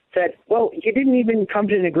 said, you didn't even come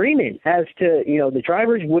to an agreement as to, the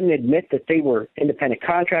drivers wouldn't admit that they were independent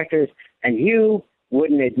contractors, and you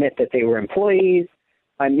wouldn't admit that they were employees.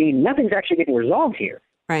 Nothing's actually getting resolved here.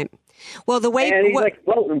 Right. Well, and he's like,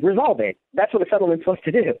 resolve it. That's what a settlement's supposed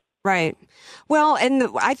to do. Right. Well, and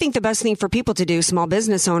I think the best thing for people to do, small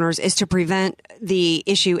business owners, is to prevent the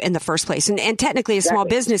issue in the first place. And technically, a small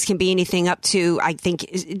business can be anything up to, I think,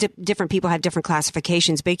 different people have different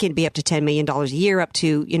classifications, but it can be up to $10 million a year, up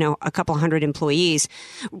to, a couple hundred employees.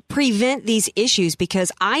 Prevent these issues,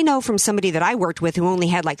 because I know from somebody that I worked with who only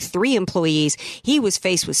had like 3 employees, he was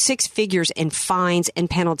faced with 6 figures in fines and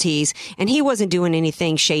penalties, and he wasn't doing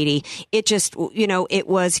anything shady. It just, it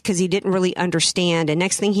was because he didn't really understand. And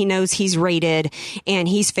next thing he knows, he's raided and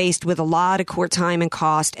he's faced with a lot of court time and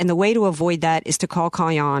cost. And the way to avoid that is to call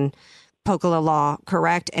Kalyan Pocola Law,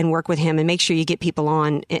 correct? And work with him and make sure you get people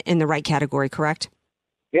on in the right category, correct?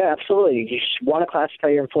 Yeah, absolutely. You just want to classify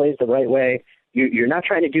your employees the right way. You're not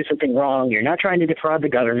trying to do something wrong. You're not trying to defraud the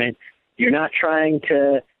government. You're not trying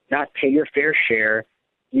to not pay your fair share.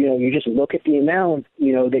 You just look at the amount,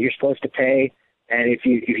 that you're supposed to pay. And if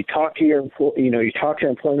you talk to your, you talk to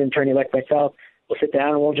an employment attorney like myself, we'll sit down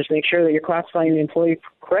and we'll just make sure that you're classifying the employee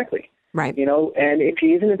correctly. Right. And if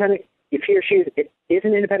he or she is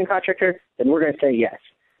an independent contractor, then we're going to say yes.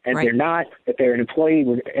 And if they're not, if they're an employee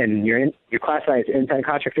and you're classified as an independent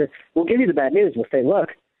contractor, we'll give you the bad news. We'll say, look,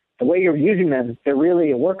 the way you're using them, they're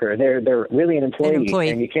really a worker. They're really an employee.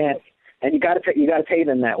 And you can't and you got to pay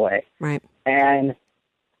them that way. Right. And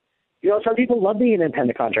some people love being an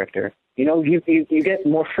independent contractor. You get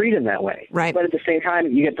more freedom that way. Right. But at the same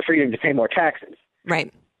time, you get the freedom to pay more taxes.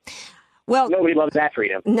 Right. Well, nobody loves that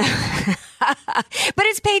freedom. No. But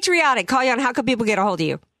it's patriotic. Kalyan, how can people get a hold of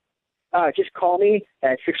you? Just call me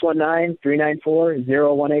at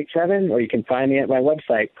 619-394-0187, or you can find me at my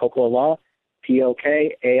website, Pokala Law,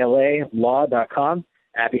 Pokala law.com.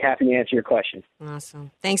 I'd be happy to answer your questions.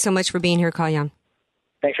 Awesome. Thanks so much for being here, Kalyan.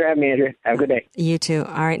 Thanks for having me, Andrea. Have a good day. You too.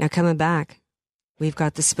 All right, now coming back, we've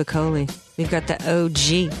got the Spicoli. We've got the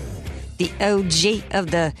OG. The OG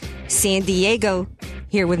of the San Diego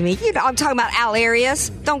here with me. I'm talking about Al Arias.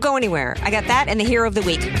 Don't go anywhere. I got that and the Hero of the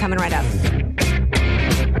Week coming right up.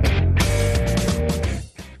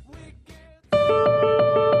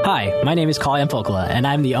 Hi, my name is Kalyan Pokala, and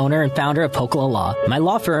I'm the owner and founder of Pokala Law. My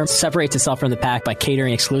law firm separates itself from the pack by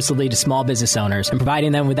catering exclusively to small business owners and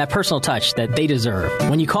providing them with that personal touch that they deserve.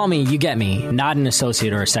 When you call me, you get me, not an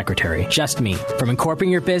associate or a secretary, just me. From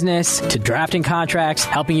incorporating your business to drafting contracts,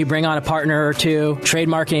 helping you bring on a partner or two,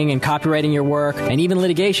 trademarking and copywriting your work, and even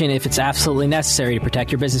litigation if it's absolutely necessary to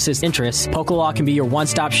protect your business's interests, Pokala Law can be your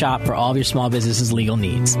one-stop shop for all of your small business's legal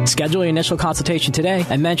needs. Schedule your initial consultation today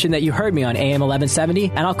and mention that you heard me on AM 1170,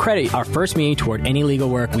 and I'll credit our first meeting toward any legal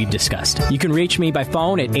work we've discussed. You can reach me by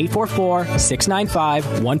phone at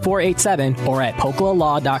 844-695-1487 or at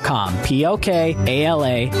pokalalaw.com,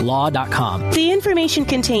 Pokala law.com. The information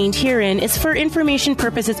contained herein is for information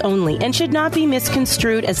purposes only and should not be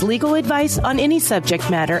misconstrued as legal advice on any subject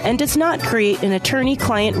matter and does not create an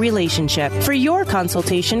attorney-client relationship. For your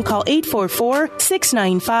consultation, call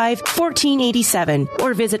 844-695-1487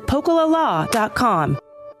 or visit pokalalaw.com.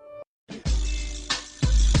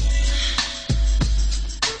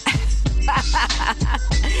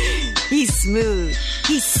 He's smooth.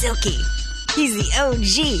 He's silky. He's the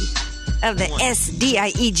OG of the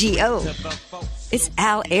SDIEGO. It's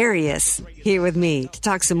Al Arias here with me to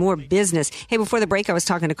talk some more business. Hey, before the break, I was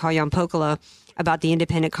talking to Kalyan Pokala about the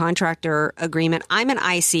independent contractor agreement. I'm an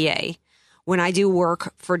ICA. When I do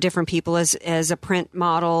work for different people as a print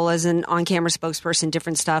model, as an on-camera spokesperson,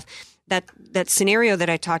 different stuff, that scenario that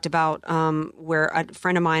I talked about where a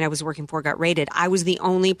friend of mine I was working for got raided, I was the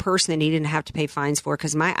only person that he didn't have to pay fines for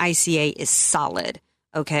because my ICA is solid,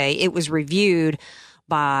 okay? It was reviewed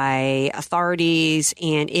by authorities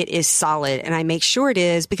and it is solid, and I make sure it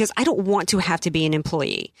is because I don't want to have to be an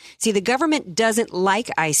employee. See, the government doesn't like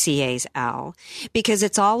ICAs, Al, because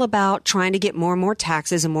it's all about trying to get more and more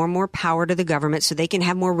taxes and more power to the government so they can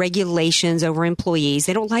have more regulations over employees.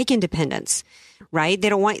 They don't like independence, right? They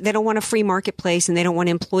don't want a free marketplace, and they don't want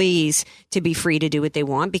employees to be free to do what they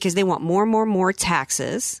want because they want more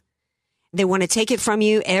taxes. They want to take it from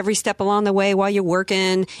you every step along the way while you're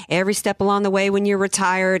working, every step along the way when you're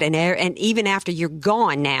retired, and even after you're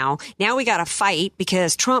gone now. Now we got to fight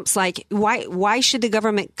because Trump's like, why should the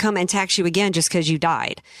government come and tax you again just because you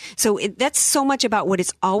died? So that's so much about what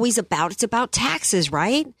it's always about. It's about taxes,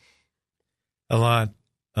 right? A lot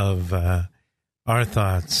of our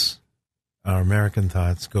thoughts, our American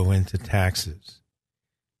thoughts, go into taxes.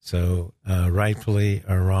 So rightfully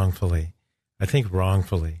or wrongfully, I think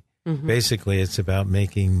wrongfully. Mm-hmm. Basically, it's about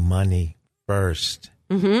making money first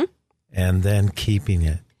and then keeping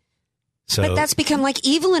it. So, but that's become like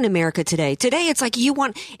evil in America today. Today, it's like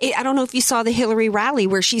I don't know if you saw the Hillary rally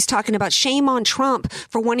where she's talking about shame on Trump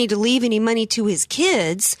for wanting to leave any money to his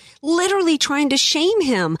kids, literally trying to shame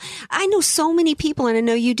him. I know so many people, and I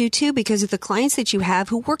know you do too, because of the clients that you have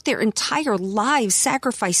who work their entire lives,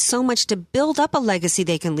 sacrifice so much to build up a legacy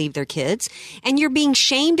they can leave their kids. And you're being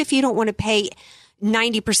shamed if you don't want to pay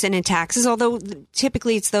 90% in taxes, although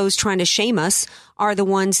typically it's those trying to shame us are the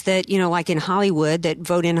ones that, like in Hollywood, that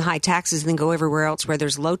vote in high taxes and then go everywhere else where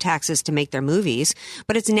there's low taxes to make their movies.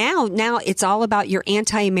 But it's now it's all about you're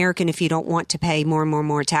anti-American if you don't want to pay more and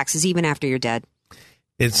more taxes, even after you're dead.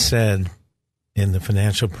 It's said in the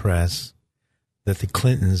financial press that the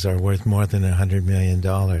Clintons are worth more than $100 million.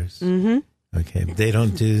 Mm-hmm. Okay. They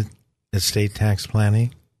don't do estate tax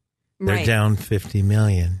planning. They're down $50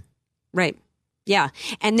 million. Right. Yeah.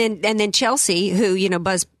 And then Chelsea, who,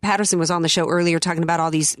 Buzz Patterson was on the show earlier talking about all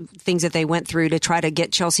these things that they went through to try to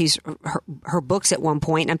get Chelsea's her books at one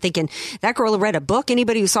point. And I'm thinking that girl read a book.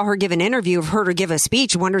 Anybody who saw her give an interview or heard her give a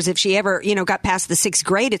speech wonders if she ever, got past the 6th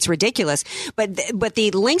grade. It's ridiculous. But the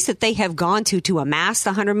lengths that they have gone to amass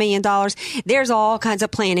the $100 million, there's all kinds of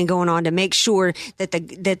planning going on to make sure that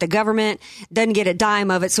the government doesn't get a dime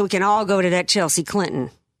of it so we can all go to that Chelsea Clinton.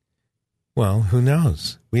 Well, who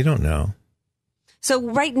knows? We don't know. So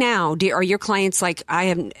right now, are your clients like, I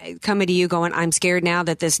am coming to you going, I'm scared now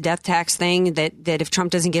that this death tax thing, that if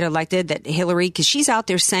Trump doesn't get elected, that Hillary, because she's out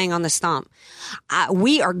there saying on the stump,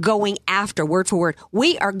 we are going after, word for word,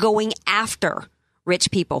 we are going after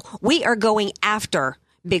rich people. We are going after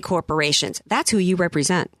big corporations. That's who you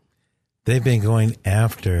represent. They've been going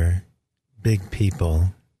after big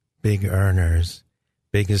people, big earners,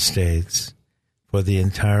 big estates for the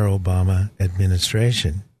entire Obama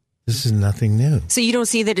administration. This is nothing new. So you don't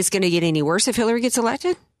see that it's going to get any worse if Hillary gets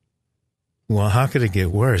elected? Well, how could it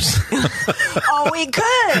get worse? Oh, it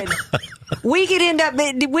could. We could end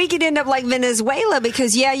up like Venezuela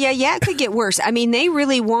because it could get worse. I mean, they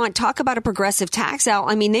really want, talk about a progressive tax out.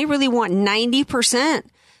 I mean, they really want 90%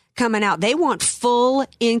 coming out. They want full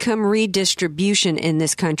income redistribution in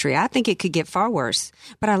this country. I think it could get far worse,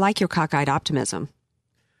 but I like your cockeyed optimism.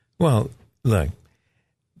 Well, look,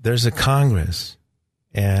 there's a Congress,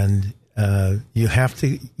 and you have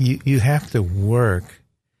to work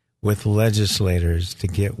with legislators to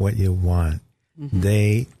get what you want. Mm-hmm.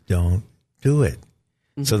 They don't do it.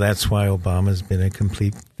 Mm-hmm. So that's why Obama's been a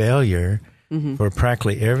complete failure for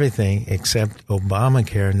practically everything except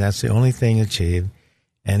Obamacare, and that's the only thing achieved.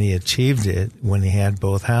 And he achieved it when he had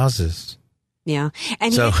both houses. Yeah.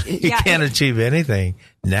 And so he can't achieve anything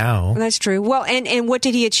now. That's true. Well, and what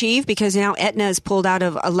did he achieve? Because now Aetna is pulled out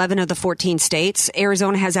of 11 of the 14 states.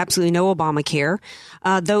 Arizona has absolutely no Obamacare.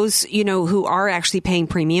 Those, who are actually paying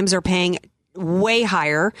premiums are paying way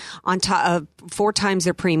higher on top of 4 times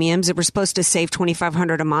their premiums. They were supposed to save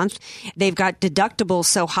 $2,500 a month. They've got deductibles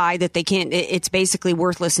so high that they can't, it's basically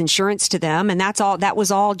worthless insurance to them. And that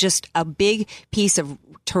was all just a big piece of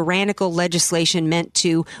tyrannical legislation meant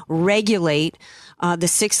to regulate the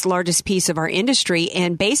 6th largest piece of our industry.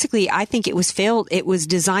 And basically, I think it was failed. It was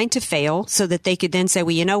designed to fail so that they could then say,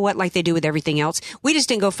 well, you know what, like they do with everything else, we just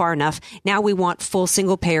didn't go far enough. Now we want full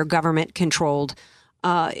single payer government controlled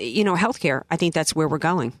healthcare. I think that's where we're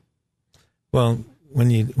going. Well,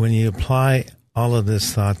 when you apply all of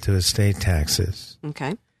this thought to estate taxes,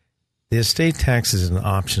 okay, the estate tax is an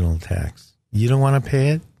optional tax. You don't want to pay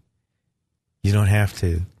it, you don't have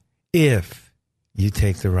to, if you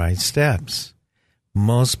take the right steps.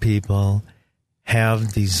 Most people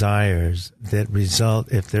have desires that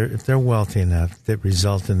result, if they're wealthy enough, that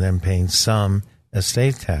result in them paying some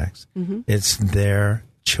estate tax. Mm-hmm. It's their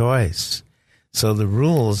choice. So the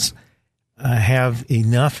rules have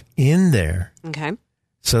enough in there, okay,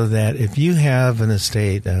 so that if you have an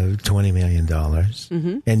estate of $20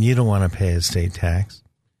 million and you don't want to pay estate tax,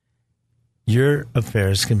 your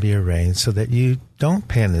affairs can be arranged so that you don't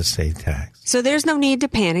pay an estate tax. So there's no need to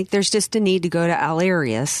panic. There's just a need to go to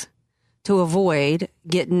Alarius to avoid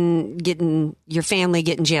getting your family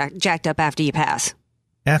getting jacked up after you pass.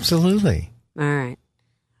 Absolutely. All right.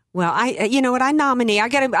 Well, you know what? I nominate. I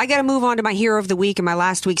gotta move on to my hero of the week and my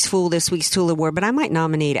last week's fool, this week's tool award. But I might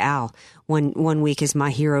nominate Al one week as my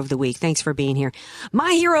hero of the week. Thanks for being here.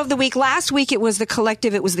 My hero of the week last week, it was the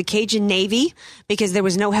collective. It was the Cajun Navy, because there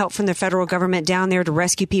was no help from the federal government down there to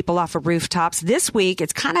rescue people off of rooftops. This week,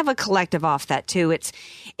 it's kind of a collective off that too.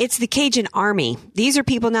 It's the Cajun Army. These are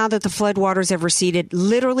people now that the floodwaters have receded,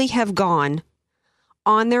 literally have gone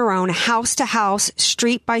on their own, house to house,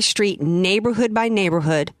 street by street, neighborhood by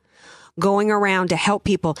neighborhood, going around to help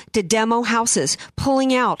people, to demo houses,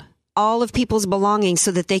 pulling out all of people's belongings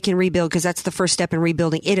so that they can rebuild, because that's the first step in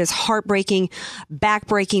rebuilding. It is heartbreaking,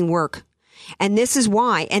 backbreaking work. And this is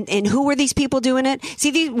why. And who are these people doing it?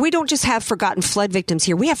 See, we don't just have forgotten flood victims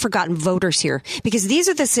here. We have forgotten voters here, because these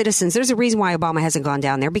are the citizens. There's a reason why Obama hasn't gone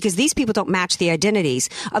down there, because these people don't match the identities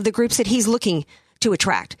of the groups that he's looking to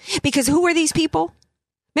attract. Because who are these people?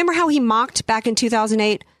 Remember how he mocked back in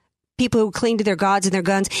 2008? People who cling to their gods and their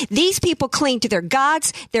guns. These people cling to their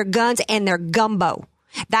gods, their guns, and their gumbo.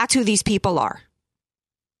 That's who these people are.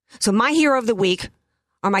 So my hero of the week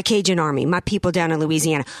are my Cajun Army, my people down in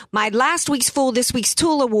Louisiana. My last week's fool, this week's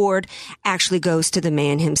tool award actually goes to the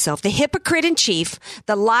man himself, the hypocrite in chief,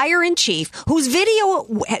 the liar in chief, whose video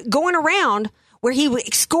going around where he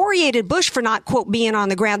excoriated Bush for not, quote, being on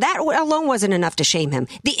the ground. That alone wasn't enough to shame him.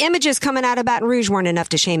 The images coming out of Baton Rouge weren't enough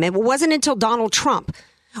to shame him. It wasn't until Donald Trump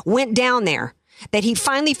went down there that he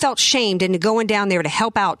finally felt shamed into going down there to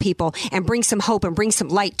help out people and bring some hope and bring some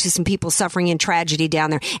light to some people suffering in tragedy down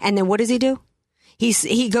there. And then what does he do?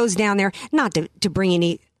 He goes down there not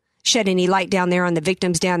to shed any light down there on the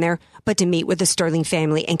victims down there, but to meet with the Sterling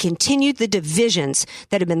family and continue the divisions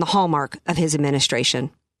that have been the hallmark of his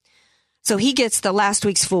administration. So he gets the last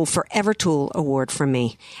week's Fool Forever Tool Award from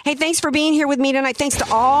me. Hey, thanks for being here with me tonight. Thanks to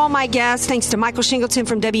all my guests. Thanks to Michael Shingleton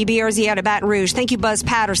from WBRZ out of Baton Rouge. Thank you, Buzz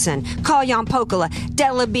Patterson, Carl Jan Pokola,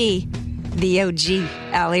 Della B, the OG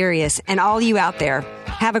Al Arias, and all you out there.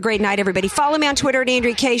 Have a great night, everybody. Follow me on Twitter at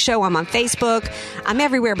Andrea K Show. I'm on Facebook. I'm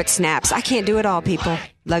everywhere but Snaps. I can't do it all, people.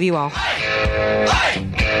 Love you all.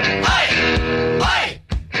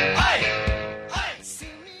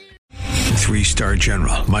 Three-star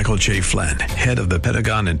General Michael J. Flynn, head of the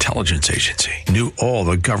Pentagon Intelligence Agency, knew all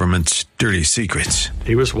the government's dirty secrets.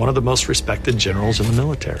 He was one of the most respected generals in the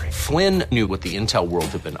military. Flynn knew what the intel world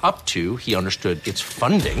had been up to. He understood its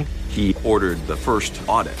funding. He ordered the first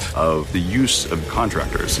audit of the use of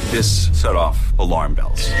contractors. This set off alarm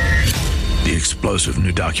bells. The explosive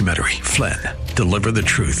new documentary, Flynn, Deliver the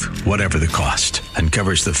Truth, Whatever the Cost,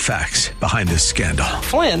 uncovers the facts behind this scandal.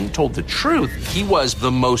 Flynn told the truth. He was the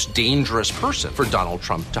most dangerous person for Donald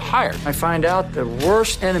Trump to hire. I find out the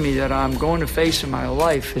worst enemy that I'm going to face in my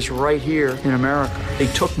life is right here in America. They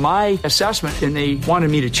took my assessment and they wanted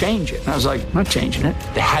me to change it. And I was like, I'm not changing it.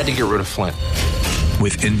 They had to get rid of Flynn.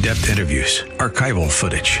 With in-depth interviews, archival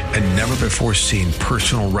footage, and never-before-seen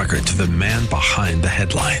personal records of the man behind the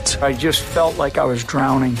headlines. I just felt like I was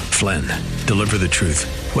drowning. Flynn, Deliver the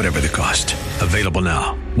Truth, Whatever the Cost. Available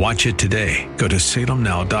now. Watch it today. Go to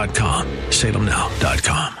salemnow.com.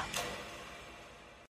 salemnow.com.